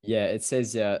Himalayan. yeah, it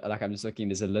says, yeah, like I'm just looking,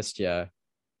 there's a list here.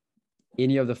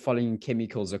 Any of the following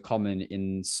chemicals are common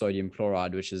in sodium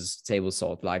chloride, which is table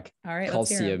salt, like All right, let's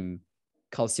hear them. calcium,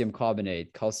 calcium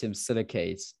carbonate, calcium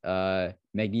silicate,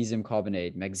 magnesium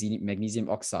carbonate, magnesium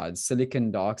oxide, silicon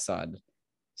dioxide,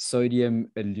 sodium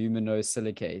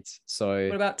aluminosilicate. So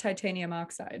What about titanium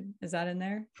oxide? Is that in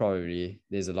there? probably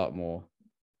there's a lot more.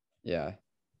 Yeah.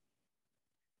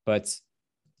 But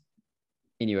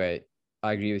anyway,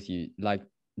 I agree with you. Like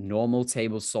normal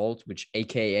table salt, which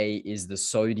AKA is the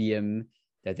sodium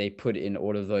that they put in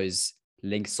all of those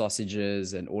link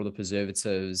sausages and all the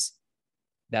preservatives,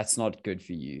 that's not good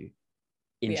for you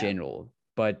in Yeah. general.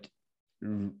 But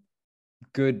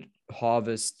good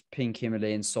harvest pink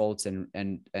Himalayan salts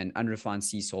and unrefined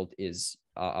sea salt is,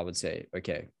 I would say,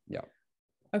 okay. Yeah.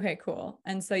 Okay, cool.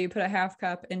 And so you put a half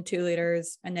cup in 2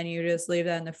 liters and then you just leave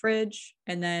that in the fridge.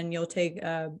 And then you'll take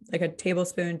like a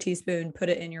tablespoon, teaspoon, put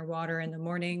it in your water in the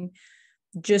morning,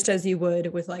 just as you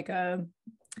would with like a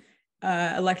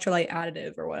electrolyte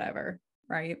additive or whatever.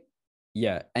 Right.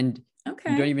 Yeah. And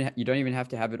Okay. you don't even have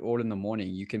to have it all in the morning.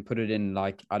 You can put it in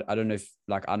like, I don't know if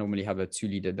like I normally have a 2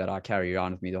 liter that I carry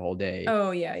around with me the whole day. Oh,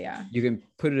 yeah. Yeah. You can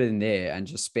put it in there and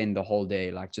just spend the whole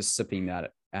day like just sipping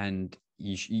that, and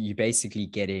you basically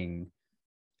getting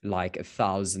like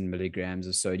 1,000 milligrams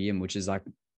of sodium, which is like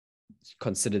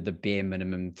considered the bare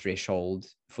minimum threshold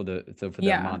for the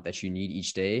Yeah. amount that you need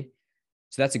each day.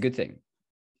 So that's a good thing.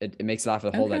 It makes life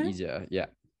a whole lot Okay. easier. Yeah.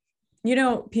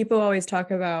 People always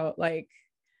talk about like,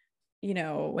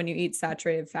 when you eat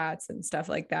saturated fats and stuff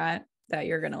like that, that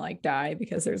you're going to like die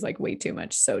because there's like way too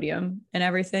much sodium and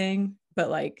everything. But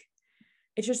like,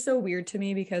 it's just so weird to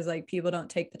me because like people don't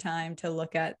take the time to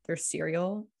look at their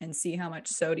cereal and see how much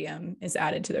sodium is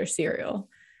added to their cereal.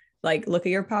 Like, look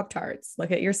at your Pop Tarts,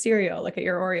 look at your cereal, look at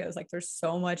your Oreos. Like, there's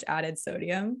so much added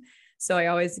sodium. So I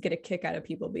always get a kick out of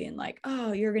people being like,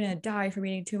 oh, you're going to die from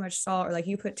eating too much salt, or like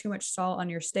you put too much salt on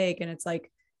your steak. And it's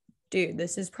like, dude,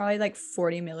 this is probably like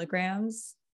 40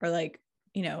 milligrams or like,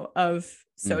 of Mm.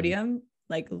 sodium.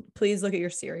 Like, please look at your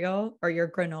cereal or your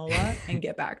granola and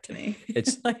get back to me.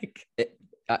 It's Like, it,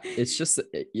 it's just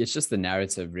the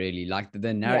narrative, really. Like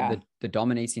yeah, the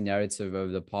dominating narrative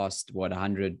over the past, what,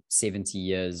 170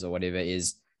 years or whatever,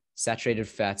 is saturated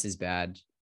fats is bad.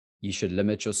 You should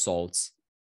limit your salts,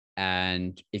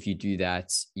 and if you do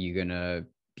that, you're gonna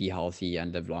be healthy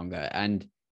and live longer. And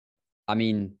I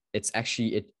mean, it's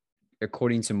actually, it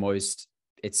according to most,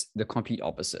 it's the complete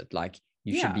opposite. Like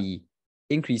you should yeah, be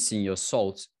increasing your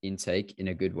salt intake in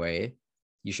a good way.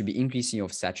 You should be increasing your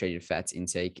saturated fats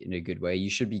intake in a good way. You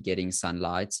should be getting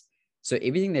sunlight. So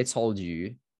everything they told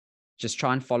you, just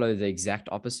try and follow the exact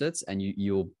opposites, and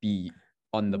you'll be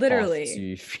on the path literally.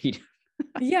 to freedom.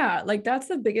 Yeah, like that's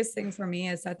the biggest thing for me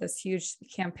is that this huge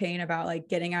campaign about like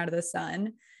getting out of the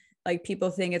sun, like people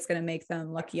think it's going to make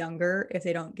them look younger if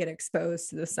they don't get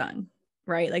exposed to the sun,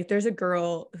 right? Like there's a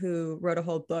girl who wrote a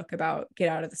whole book about get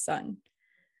out of the sun.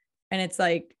 And it's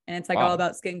like all Wow.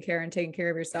 about skincare and taking care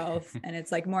of yourself. And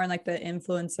it's like more in like the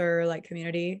influencer like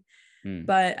community. Mm.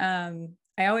 But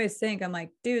I always think I'm like,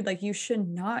 dude, like you should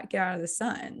not get out of the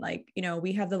sun. Like,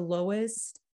 we have the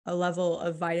lowest level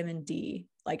of vitamin D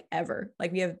like ever.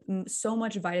 Like we have so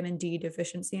much vitamin D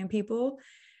deficiency in people.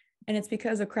 And it's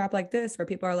because of crap like this where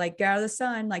people are like, get out of the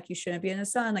sun. Like you shouldn't be in the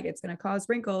sun. Like it's going to cause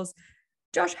wrinkles.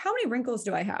 Josh, how many wrinkles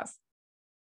do I have?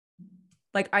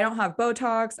 Like I don't have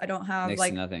Botox. I don't have Next to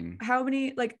like nothing. how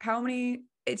many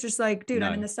it's just like, dude,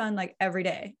 I'm in No. the sun like every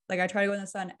day. Like I try to go in the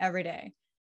sun every day.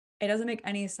 It doesn't make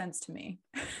any sense to me.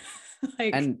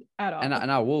 Like And at all.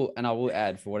 and I will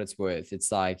add, for what it's worth,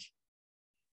 it's like,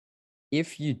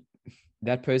 if you,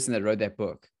 that person that wrote that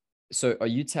book, so are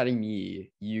you telling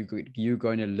me you're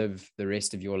going to live the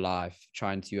rest of your life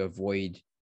trying to avoid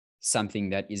something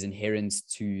that is inherent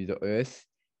to the earth,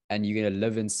 and you're going to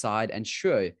live inside? And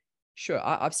sure,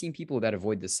 I've seen people that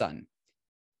avoid the sun.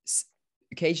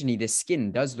 Occasionally their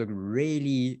skin does look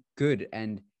really good,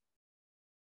 and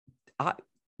I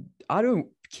I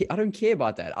don't care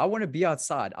about that. I want to be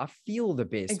outside. I feel the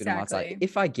best when I'm outside. Exactly.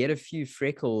 If I get a few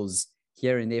freckles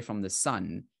here and there from the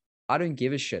sun, I don't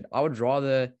give a shit. I'd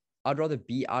rather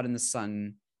be out in the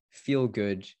sun, feel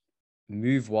good,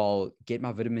 move well, get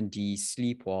my vitamin D,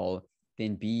 sleep well,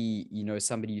 than be,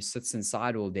 somebody who sits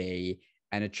inside all day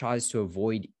and it tries to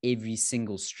avoid every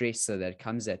single stressor that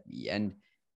comes at me. And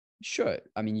sure,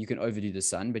 I mean, you can overdo the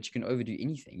sun, but you can overdo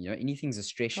anything. Anything's a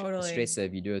Totally. stressor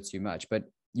if you do it too much. But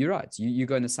you're right. You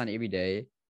go in the sun every day.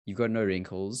 You've got no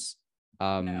wrinkles.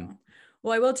 No.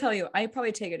 Well, I will tell you, I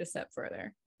probably take it a step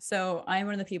further. So I'm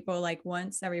one of the people like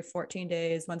once every 14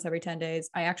 days, once every 10 days,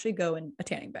 I actually go in a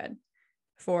tanning bed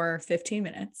for 15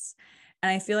 minutes.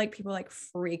 And I feel like people like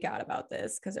freak out about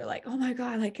this because they're like, oh my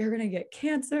God, like you're gonna get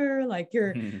cancer, like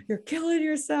you're killing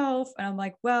yourself. And I'm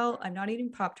like, well, I'm not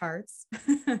eating Pop-Tarts.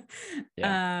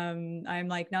 Yeah. I'm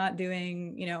like not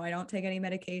doing, I don't take any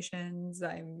medications.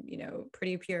 I'm,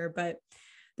 pretty pure. But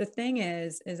the thing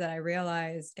is that I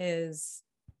realized is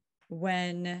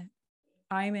when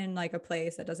I'm in like a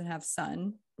place that doesn't have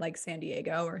sun, like San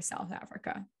Diego or South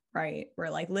Africa, right? Where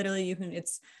like literally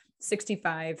it's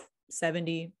 65,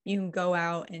 70, you can go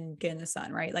out and get in the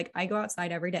sun, right? Like I go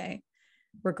outside every day,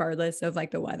 regardless of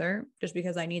like the weather, just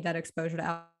because I need that exposure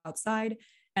to outside.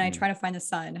 And I try to find the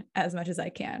sun as much as I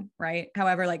can, right?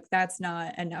 However, like that's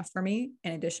not enough for me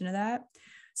in addition to that.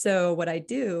 So what I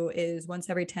do is once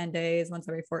every 10 days, once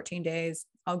every 14 days,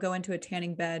 I'll go into a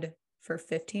tanning bed for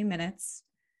 15 minutes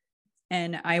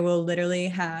and I will literally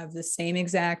have the same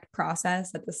exact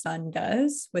process that the sun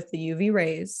does with the UV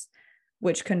rays,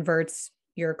 which converts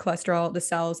your cholesterol, the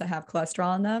cells that have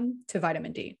cholesterol in them, to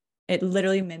vitamin D. It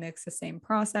literally mimics the same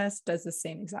process, does the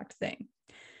same exact thing.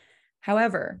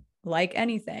 However, like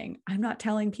anything, I'm not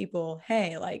telling people,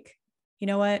 hey, like, you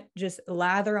know what, just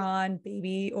lather on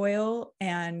baby oil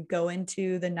and go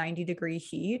into the 90-degree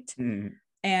heat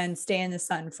and stay in the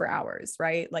sun for hours,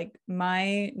 right? Like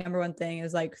my number one thing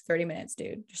is like 30 minutes,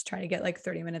 dude. Just try to get like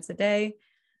 30 minutes a day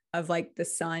of like the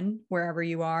sun wherever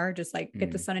you are. Just like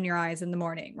get the sun in your eyes in the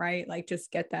morning, right? Like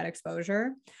just get that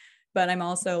exposure. But I'm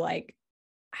also like,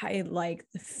 I like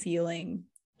the feeling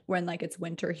when like it's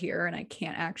winter here and I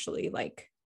can't actually like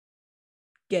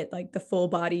get like the full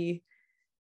body,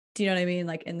 do you know what I mean?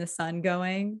 Like in the sun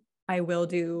going, I will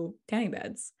do tanning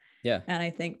beds. Yeah. And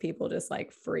I think people just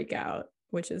like freak out,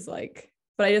 which is like,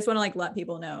 but I just want to like let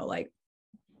people know like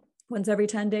once every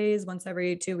 10 days, once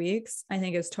every 2 weeks, I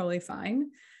think is totally fine.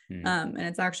 And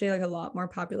it's actually like a lot more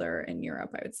popular in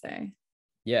Europe, I would say.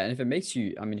 Yeah. And if it makes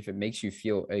you, I mean, if it makes you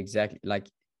feel exactly like,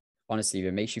 honestly, if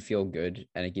it makes you feel good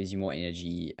and it gives you more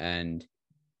energy, and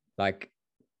like,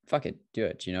 fuck it, do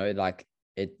it, like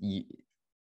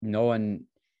no one,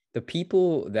 the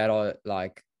people that are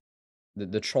like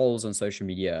the trolls on social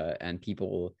media and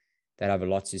people that have a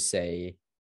lot to say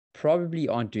probably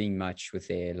aren't doing much with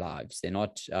their lives. They're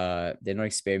not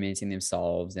experimenting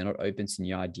themselves. They're not open to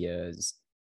new ideas.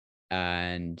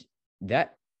 And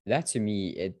that to me,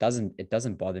 it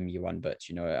doesn't bother me one bit.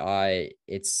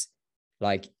 It's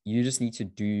like you just need to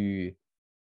do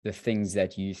the things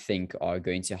that you think are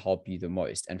going to help you the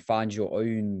most and find your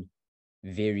own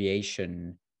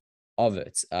variation of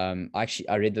it. Actually,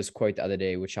 I read this quote the other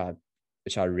day, which I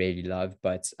really love,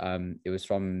 but it's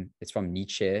from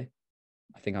Nietzsche.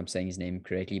 I think I'm saying his name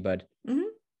correctly, but Mm-hmm.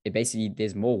 it basically,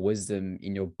 there's more wisdom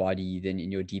in your body than in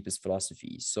your deepest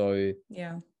philosophy. So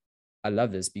Yeah. I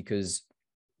love this because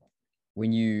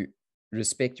when you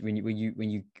respect, when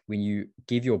you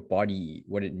give your body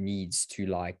what it needs to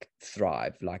like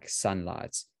thrive, like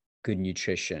sunlight, good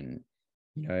nutrition,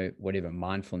 whatever,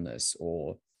 mindfulness,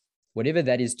 or whatever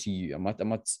that is to you. I'm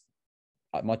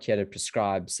not here to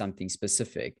prescribe something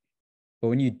specific, but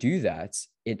when you do that,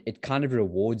 it kind of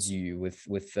rewards you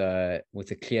with a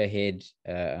clear head,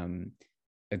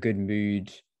 a good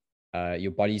mood.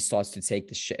 Your body starts to take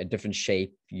a different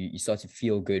shape. You start to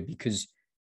feel good because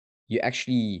you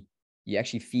actually you're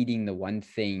actually feeding the one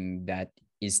thing that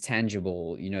is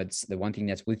tangible. It's the one thing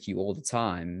that's with you all the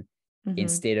time, Mm-hmm.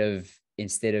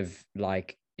 instead of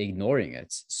like ignoring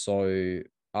it. So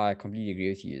I completely agree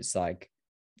with you. It's like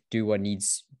do what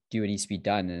needs to be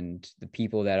done. And the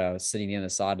people that are sitting on the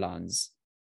sidelines,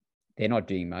 they're not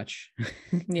doing much.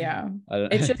 Yeah.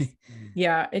 It's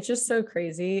It's just so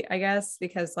crazy, I guess,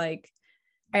 because like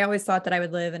I always thought that I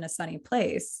would live in a sunny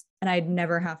place and I'd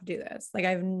never have to do this. Like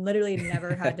I've literally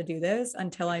never had to do this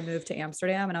until I moved to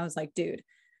Amsterdam. And I was like, dude,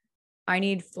 I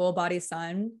need full body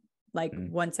sun like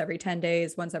once every 10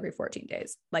 days, once every 14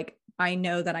 days. Like I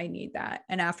know that I need that.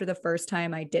 And after the first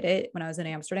time I did it when I was in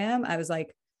Amsterdam, I was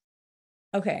like,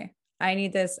 okay, I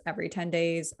need this every 10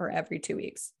 days or every 2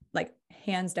 weeks. Like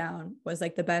hands down was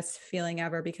like the best feeling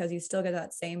ever, because you still get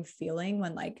that same feeling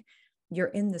when like you're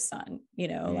in the sun,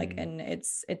 like, and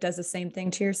it does the same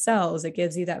thing to your cells. It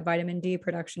gives you that vitamin D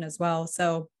production as well.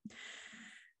 So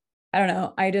I don't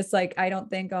know. I just like, I don't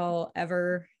think I'll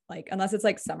ever like, unless it's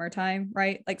like summertime,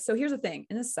 right? Like, so here's the thing,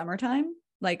 in the summertime,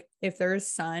 like if there's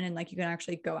sun and like you can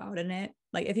actually go out in it,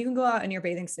 like if you can go out in your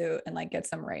bathing suit and like get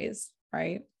some rays,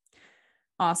 right?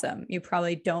 Awesome. You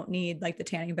probably don't need like the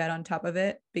tanning bed on top of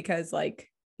it, because like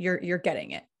you're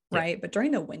getting it, right? But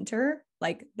during the winter,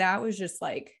 like that was just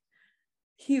like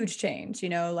huge change,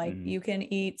 like you can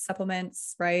eat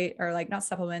supplements, right? Or like not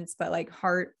supplements, but like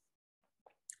heart,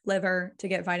 liver to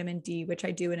get vitamin D, which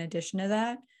I do in addition to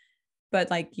that. But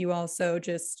like you also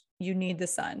just, you need the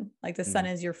sun. Like the sun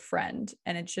is your friend.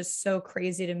 And it's just so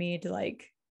crazy to me to like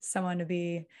someone to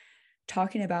be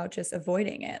talking about just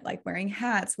avoiding it, like wearing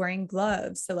hats, wearing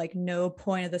gloves. So like no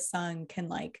point of the sun can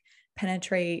like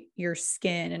penetrate your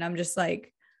skin. And I'm just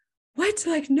like, what?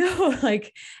 Like, no,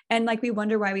 like, and like, we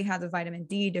wonder why we have the vitamin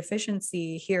D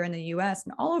deficiency here in the US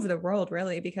and all over the world,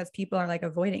 really, because people are like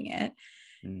avoiding it.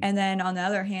 And then on the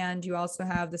other hand, you also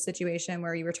have the situation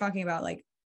where you were talking about, like,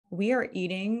 we are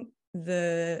eating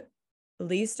the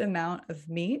least amount of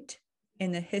meat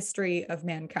in the history of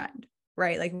mankind,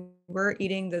 right? Like we're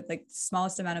eating the like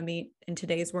smallest amount of meat in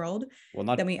today's world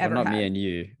than we ever not had. Not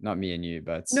me and you,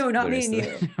 but no, not the me rest and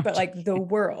of you, but like the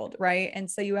world, right?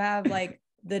 And so you have like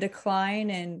the decline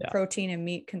in protein and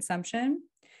meat consumption,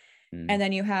 and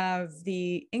then you have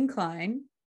the incline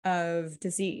of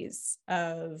disease,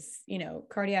 of,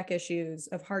 cardiac issues,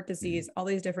 of heart disease, all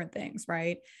these different things,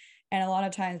 right? And a lot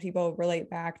of times people relate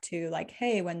back to like,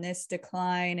 hey, when this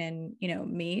decline in,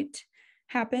 meat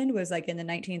happened was like in the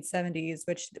 1970s,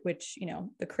 which,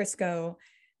 the Crisco,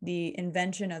 the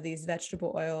invention of these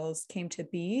vegetable oils came to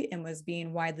be and was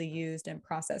being widely used in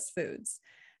processed foods.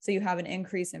 So you have an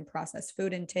increase in processed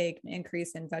food intake, an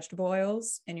increase in vegetable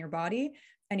oils in your body,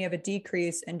 and you have a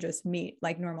decrease in just meat,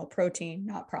 like normal protein,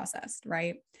 not processed,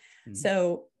 right?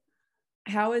 So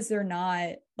how is there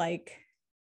not like,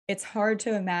 it's hard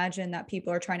to imagine that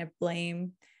people are trying to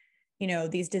blame,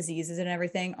 these diseases and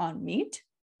everything on meat,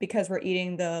 because we're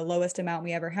eating the lowest amount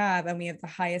we ever have, and we have the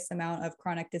highest amount of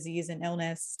chronic disease and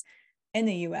illness in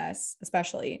the US,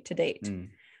 especially to date.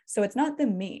 So it's not the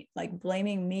meat, like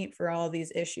blaming meat for all of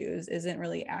these issues isn't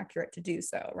really accurate to do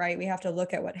so, right? We have to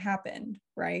look at what happened,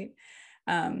 right?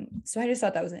 So I just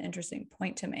thought that was an interesting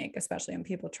point to make, especially when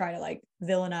people try to like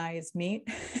villainize meat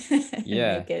and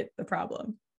make it the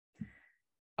problem.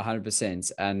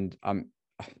 100%. And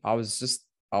I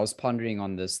was pondering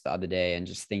on this the other day and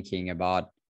just thinking about,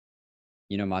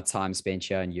 my time spent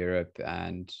here in Europe,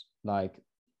 and like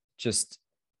just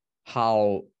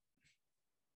how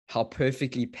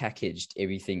perfectly packaged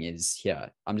everything is here.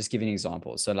 I'm just giving an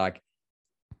example. So like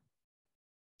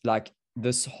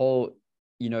this whole,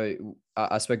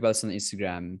 I spoke about this on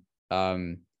Instagram.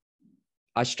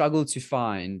 I struggle to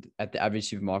find at the average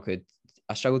supermarket,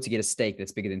 I struggle to get a steak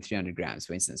that's bigger than 300 grams,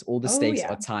 for instance. All the steaks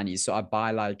are tiny. So I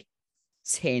buy like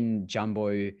 10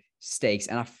 jumbo steaks,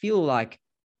 and I feel like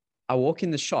I walk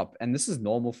in the shop, and this is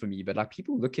normal for me, but like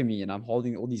people look at me and I'm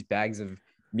holding all these bags of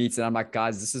meats, and I'm like,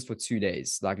 guys, this is for 2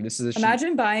 days. Like this is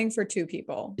imagine buying for 2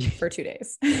 people for 2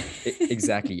 days.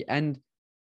 Exactly. And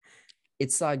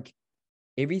it's like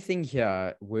everything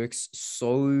here works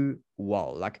so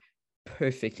well, like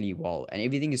perfectly well, and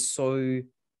everything is so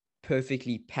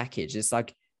perfectly packaged. It's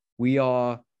like we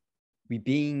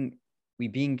being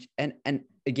and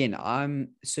again, I'm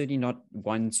certainly not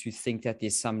one to think that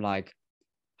there's some like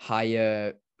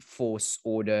higher force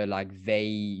order, like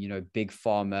they, big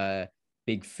pharma,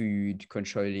 big food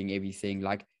controlling everything.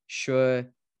 Like sure,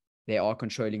 they are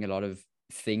controlling a lot of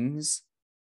things,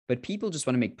 but people just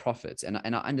want to make profits, and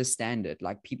I understand it.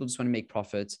 Like people just want to make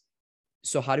profits.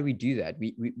 So how do we do that?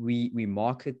 We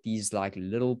market these like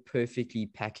little perfectly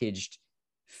packaged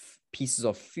pieces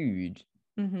of food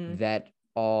that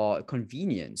are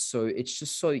convenient. So it's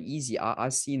just so easy.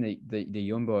 I've seen the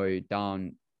Jumbo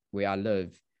down where I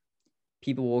live.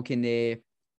 People walk in there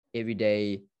every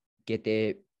day, get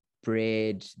their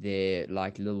bread, their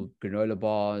like little granola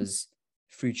bars,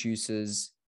 fruit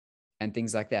juices, and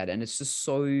things like that. And it's just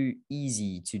so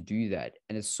easy to do that.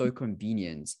 And it's so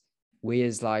convenient.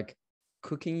 Whereas like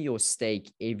cooking your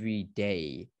steak every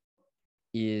day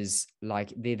is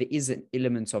like there is an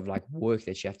element of like work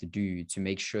that you have to do to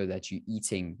make sure that you're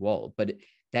eating well. But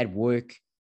that work,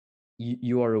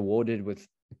 you are rewarded with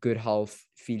good health,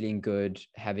 feeling good,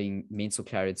 having mental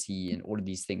clarity, and all of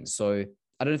these things. So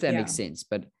I don't know if that makes sense,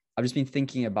 but I've just been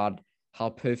thinking about how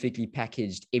perfectly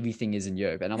packaged everything is in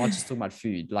Europe. And I'm not just talking about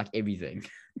food, like everything.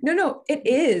 No, it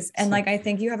is. And like, I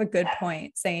think you have a good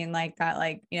point saying like that,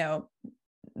 like, you know,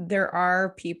 there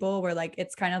are people where like,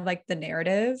 it's kind of like the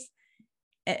narrative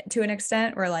to an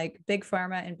extent where like big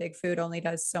pharma and big food only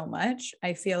does so much.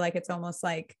 I feel like it's almost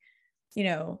like, you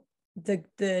know,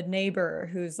 the neighbor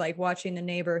who's like watching the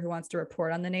neighbor who wants to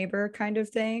report on the neighbor kind of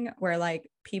thing, where like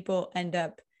people end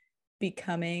up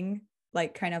becoming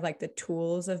like kind of like the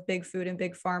tools of big food and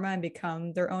big pharma and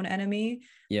become their own enemy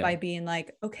by being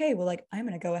like, okay, well, like I'm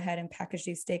going to go ahead and package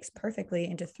these steaks perfectly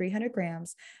into 300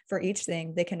 grams for each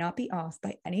thing. They cannot be off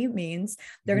by any means.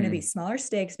 They're going to be smaller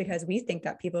steaks because we think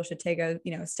that people should take a,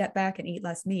 you know, step back and eat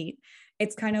less meat.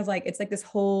 It's kind of like, it's like this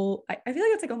whole, I feel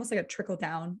like it's like almost like a trickle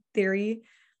down theory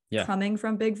coming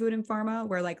from big food and pharma,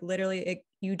 where like literally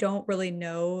you don't really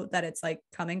know that it's like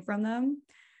coming from them.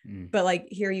 But like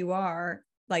here you are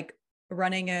like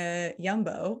running a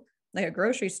Yumbo, like a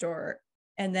grocery store,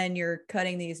 and then you're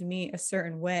cutting these meat a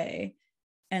certain way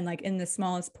and like in the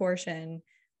smallest portion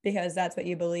because that's what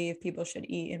you believe people should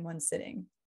eat in one sitting.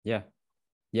 Yeah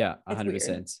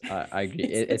 100%. I agree.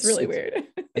 It's really weird.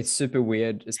 It's super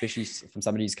weird, especially from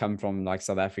somebody who's come from like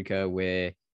South Africa,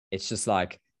 where it's just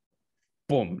like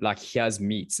boom, like here's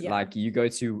meat. Like you go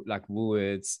to like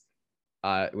Woolworths,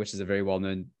 which is a very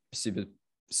well-known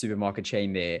supermarket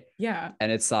chain there,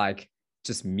 and it's like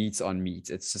just meat on meat.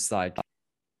 It's just like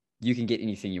you can get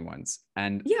anything you want,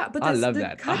 and but I love the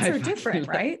that. cuts are different,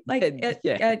 right? Like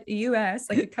at US,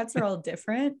 like the cuts are all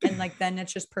different, and like then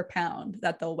it's just per pound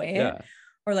that they'll weigh it,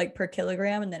 or like per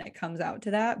kilogram, and then it comes out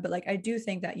to that. But like I do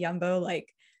think that Yumbo,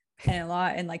 like, and a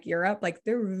lot in like Europe, like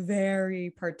they're very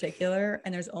particular,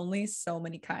 and there's only so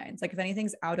many kinds. Like if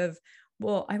anything's out of,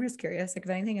 well, I'm just curious, like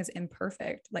if anything is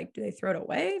imperfect, like do they throw it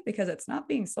away because it's not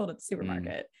being sold at the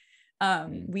supermarket?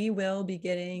 We will be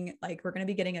getting like, we're going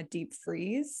to be getting a deep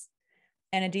freeze,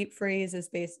 and a deep freeze is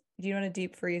based. Do you know what a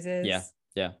deep freeze is?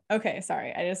 Yeah. Okay.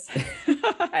 Sorry. I just,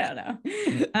 I don't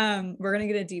know. We're going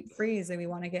to get a deep freeze and we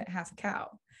want to get half a cow.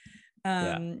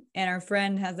 And our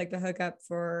friend has like the hookup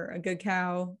for a good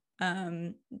cow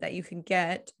that you can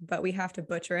get, but we have to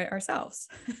butcher it ourselves.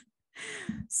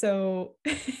 So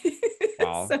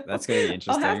wow, that's gonna be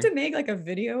interesting. I'll have to make like a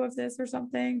video of this or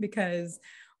something, because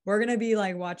we're gonna be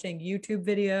like watching YouTube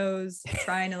videos,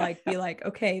 trying to like be like,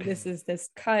 okay, this is this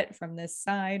cut from this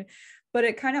side. But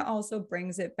it kind of also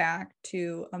brings it back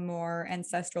to a more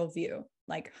ancestral view,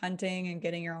 like hunting and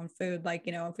getting your own food. Like,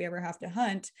 you know, if we ever have to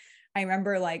hunt, I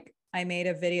remember like I made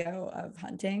a video of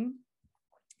hunting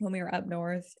when we were up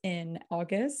north in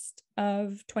August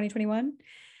of 2021.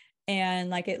 And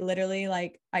like it literally,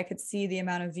 like I could see the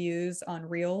amount of views on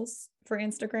reels for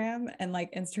Instagram, and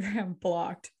like Instagram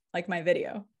blocked like my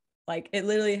video. Like it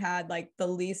literally had like the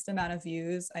least amount of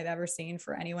views I've ever seen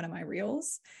for any one of my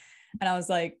reels. And I was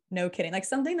like, no kidding, like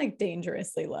something like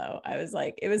dangerously low. I was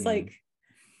like, it was like,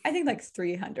 I think like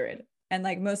 300. And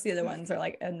like most of the other ones are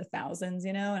like in the thousands,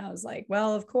 you know? And I was like,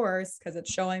 well, of course, because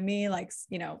it's showing me like,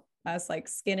 you know, us like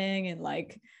skinning and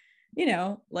like, you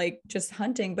know, like just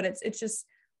hunting. But it's just,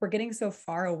 we're getting so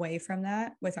far away from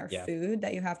that with our food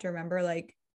that you have to remember,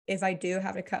 like, if I do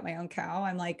have to cut my own cow,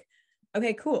 I'm like,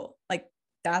 okay, cool. Like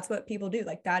that's what people do.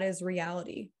 Like that is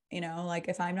reality, you know, like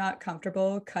if I'm not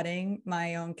comfortable cutting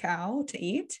my own cow to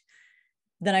eat,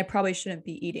 then I probably shouldn't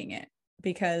be eating it,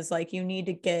 because like you need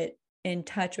to get in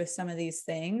touch with some of these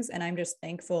things. And I'm just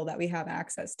thankful that we have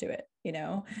access to it, you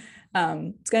know.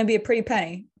 It's going to be a pretty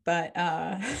penny, but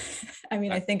I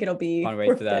mean, I think it'll be can't wait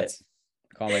worth for that. it.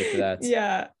 Can't wait for that.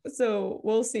 Yeah. So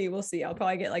we'll see. I'll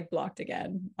probably get like blocked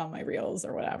again on my reels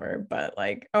or whatever, but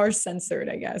like, or censored,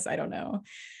 I guess. I don't know.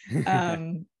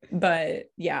 But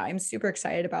yeah, I'm super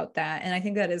excited about that. And I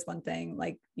think that is one thing,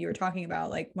 like you were talking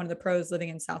about, like one of the pros living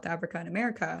in South Africa and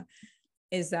America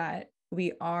is that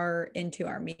we are into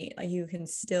our meat. Like you can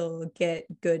still get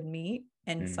good meat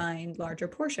and find larger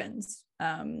portions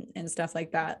and stuff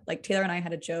like that. Like Taylor and I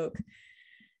had a joke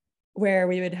where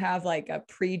we would have like a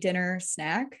pre-dinner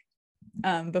snack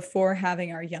before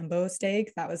having our Yumbo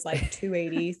steak that was like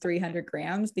 280, 300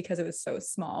 grams because it was so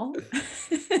small.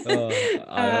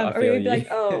 I or we would be you. like,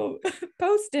 oh,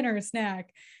 post-dinner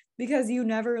snack. because you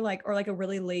never like, or like a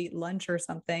really late lunch or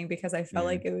something, because I felt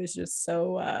like it was just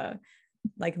so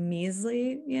like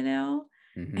measly, you know?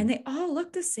 And they all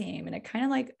look the same. And it kind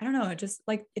of like, I don't know, it just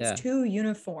like it's too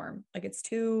uniform. Like it's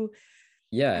too,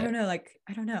 I don't know, like,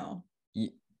 I don't know.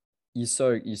 You're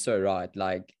so right.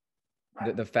 Like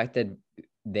the fact that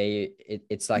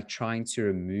it's like trying to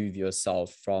remove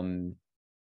yourself from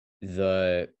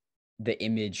the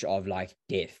image of like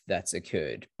death that's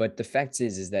occurred. But the fact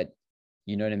is that,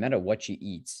 you know, no matter what you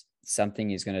eat, something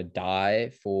is going to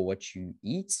die for what you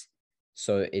eat.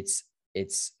 So it's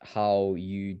how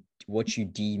what you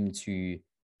deem to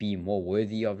be more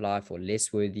worthy of life or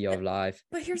less worthy of life.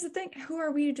 But here's the thing, who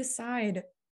are we to decide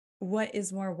what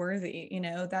is more worthy? You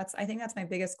know, I think that's my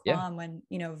biggest qualm when,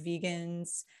 you know,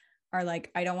 vegans are like,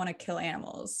 I don't want to kill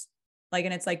animals. Like,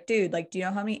 and it's like, dude, like, do you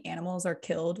know how many animals are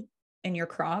killed in your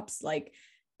crops? Like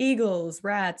eagles,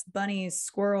 rats, bunnies,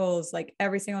 squirrels, like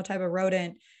every single type of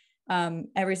rodent,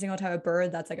 every single type of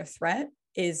bird that's like a threat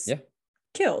is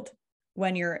killed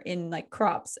when you're in like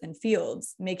crops and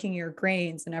fields, making your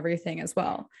grains and everything as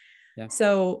well.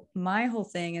 So my whole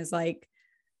thing is like,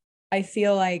 I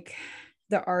feel like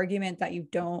the argument that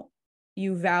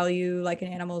you value like an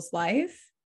animal's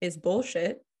life is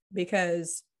bullshit,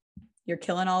 because you're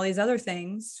killing all these other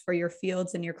things for your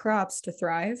fields and your crops to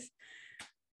thrive.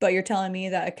 But you're telling me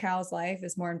that a cow's life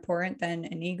is more important than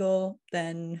an eagle,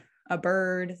 than a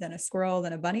bird, than a squirrel,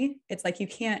 than a bunny. It's like you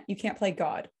can't play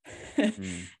God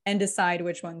and decide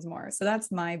which one's more. So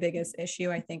that's my biggest issue,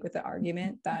 I think, with the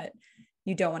argument that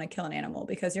you don't want to kill an animal,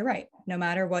 because you're right. No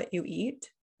matter what you eat,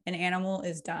 an animal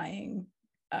is dying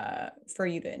for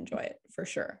you to enjoy it, for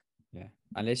sure. Yeah.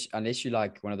 Unless you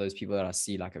like one of those people that I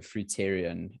see, like a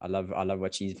fruitarian. I love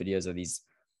watching these videos of these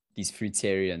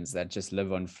fruitarians that just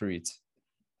live on fruit.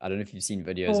 I don't know if you've seen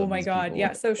videos of these God. people.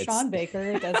 Yeah. So Sean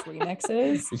Baker does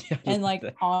remixes. And like,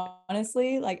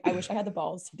 honestly, like I wish I had the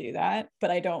balls to do that, but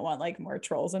I don't want like more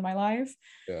trolls in my life.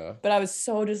 Yeah. But I was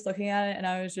so just looking at it, and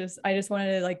I just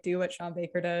wanted to like do what Sean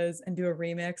Baker does and do a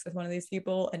remix with one of these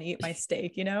people and eat my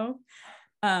steak, you know?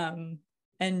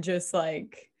 And just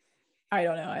like, I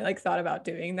don't know. I like thought about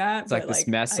doing that. It's but like this like,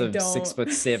 massive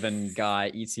 6'7"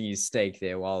 guy eating his steak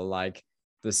there while like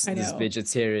this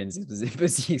vegetarian is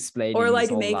busy explaining, or like his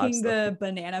whole making lifestyle. the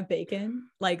banana bacon.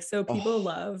 Like, so people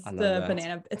love the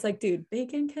banana. It's like, dude,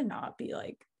 bacon cannot be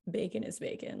like, bacon is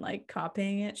bacon. Like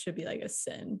copying it should be like a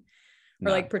sin. Or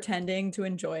like pretending to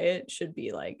enjoy it should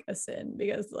be like a sin,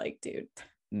 because like, dude,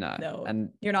 no,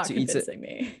 and you're not convincing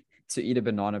me. To eat a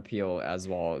banana peel as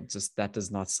well, just that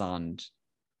does not sound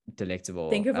delectable.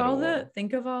 Think of all the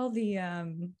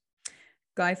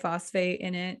glyphosate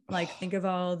in it. Like, think of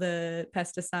all the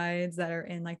pesticides that are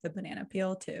in like the banana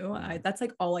peel too. That's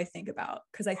like all I think about,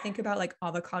 because I think about like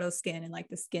avocado skin and like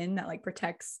the skin that like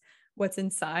protects what's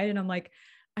inside, and I'm like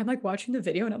watching the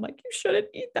video and I'm like, you shouldn't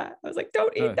eat that. I was like,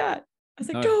 don't eat that. I was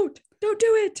like, don't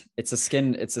do it. It's a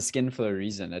skin for a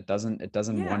reason. It doesn't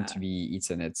want to be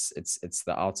eaten. It's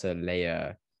the outer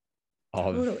layer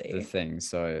of the thing.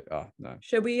 So no.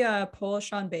 Should we pull a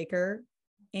Sean Baker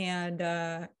and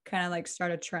kind of like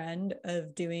start a trend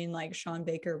of doing like Sean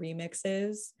Baker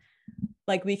remixes?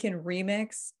 Like, we can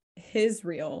remix his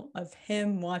reel of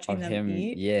him watching them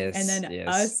eat, and then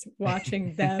us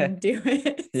watching them do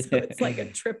it. So it's like a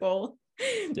triple.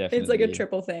 Definitely. It's like a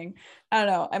triple thing. I don't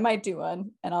know. I might do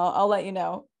one, and I'll let you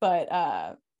know. But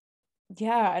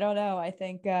yeah, I don't know. I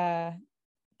think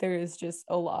there's just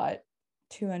a lot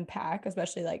to unpack,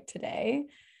 especially like today.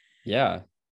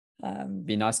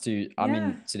 Be nice to, I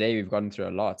mean, today we've gotten through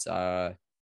a lot.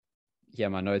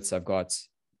 My notes, I've got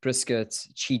brisket,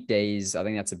 cheat days. I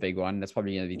think that's a big one. That's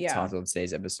probably going to be the title of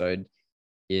today's episode,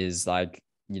 is like,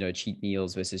 you know, cheat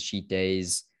meals versus cheat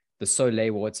days. The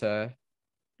Soleil water.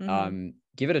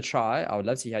 Give it a try. I would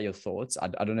love to hear your thoughts. I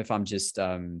don't know if I'm just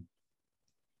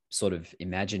sort of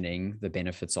imagining the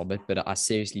benefits of it, but I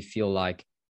seriously feel like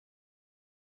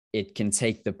it can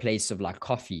take the place of like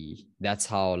coffee. That's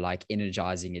how like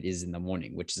energizing it is in the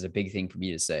morning, which is a big thing for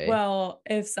me to say. Well,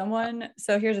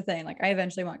 so here's the thing, like I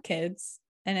eventually want kids.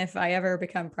 And if I ever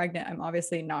become pregnant, I'm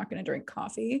obviously not going to drink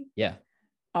coffee. Yeah.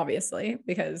 Obviously,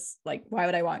 because like, why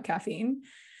would I want caffeine?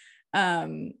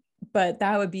 But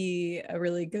that would be a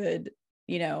really good,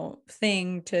 you know,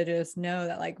 thing to just know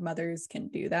that like mothers can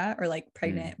do that, or like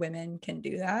pregnant women can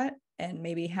do that, and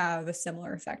maybe have a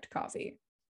similar effect to coffee.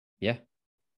 Yeah.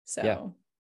 So,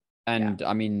 and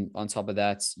I mean, on top of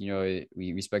that, you know,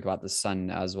 we spoke about the sun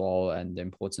as well, and the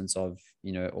importance of,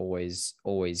 you know,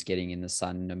 always getting in the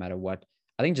sun, no matter what.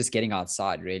 I think just getting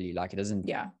outside, really, like, it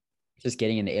doesn't, just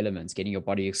getting in the elements, getting your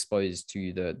body exposed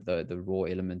to the raw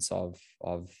elements of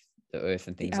the earth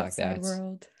and things like that.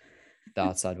 World. the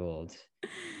outside world.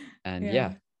 And Yeah.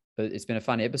 yeah, but it's been a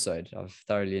fun episode. I've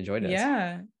thoroughly enjoyed it.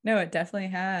 Yeah, no, it definitely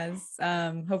has.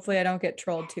 Hopefully I don't get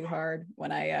trolled too hard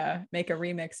when I make a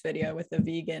remix video with the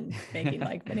vegan making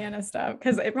like banana stuff,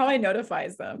 because it probably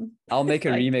notifies them. I'll make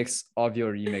a Like, remix of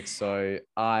your remix. So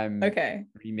I'm okay,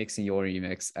 remixing your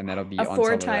remix, and that'll be a on top of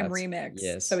 4-time that. remix, so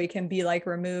Yes. we can be like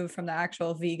removed from the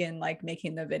actual vegan like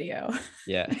making the video.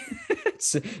 Yeah.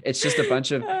 It's just a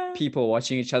bunch of people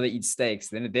watching each other eat steaks.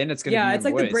 Then it's gonna be Yeah, even it's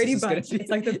like the worse. Brady It's just gonna Bunch. be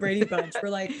It's like the Brady Bunch. We're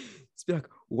like, it's be like,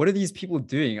 what are these people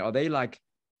doing? Are they like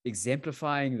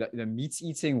exemplifying the meat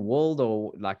eating world,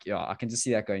 or like, yeah, I can just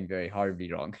see that going very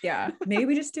horribly wrong. yeah, maybe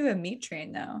we just do a meat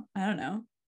train though. I don't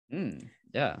know.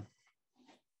 Yeah.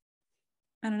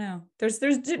 I don't know. There's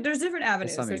different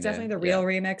avenues. There's definitely the real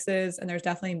remixes, and there's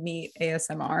definitely meat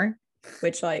ASMR,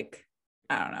 which like,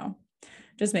 I don't know,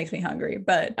 just makes me hungry.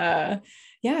 But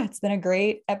yeah, it's been a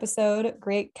great episode.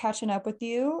 Great catching up with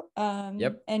you.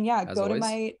 Yep. And yeah, As go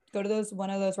always. to those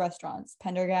one of those restaurants,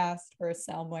 Pendergast or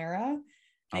Salmuera,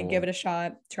 and give it a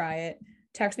shot. Try it.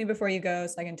 Text me before you go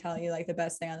so I can tell you like the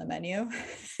best thing on the menu.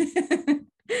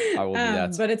 I will do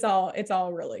that. But it's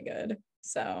all really good.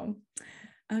 So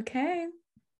okay.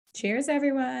 Cheers,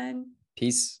 everyone.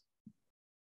 Peace.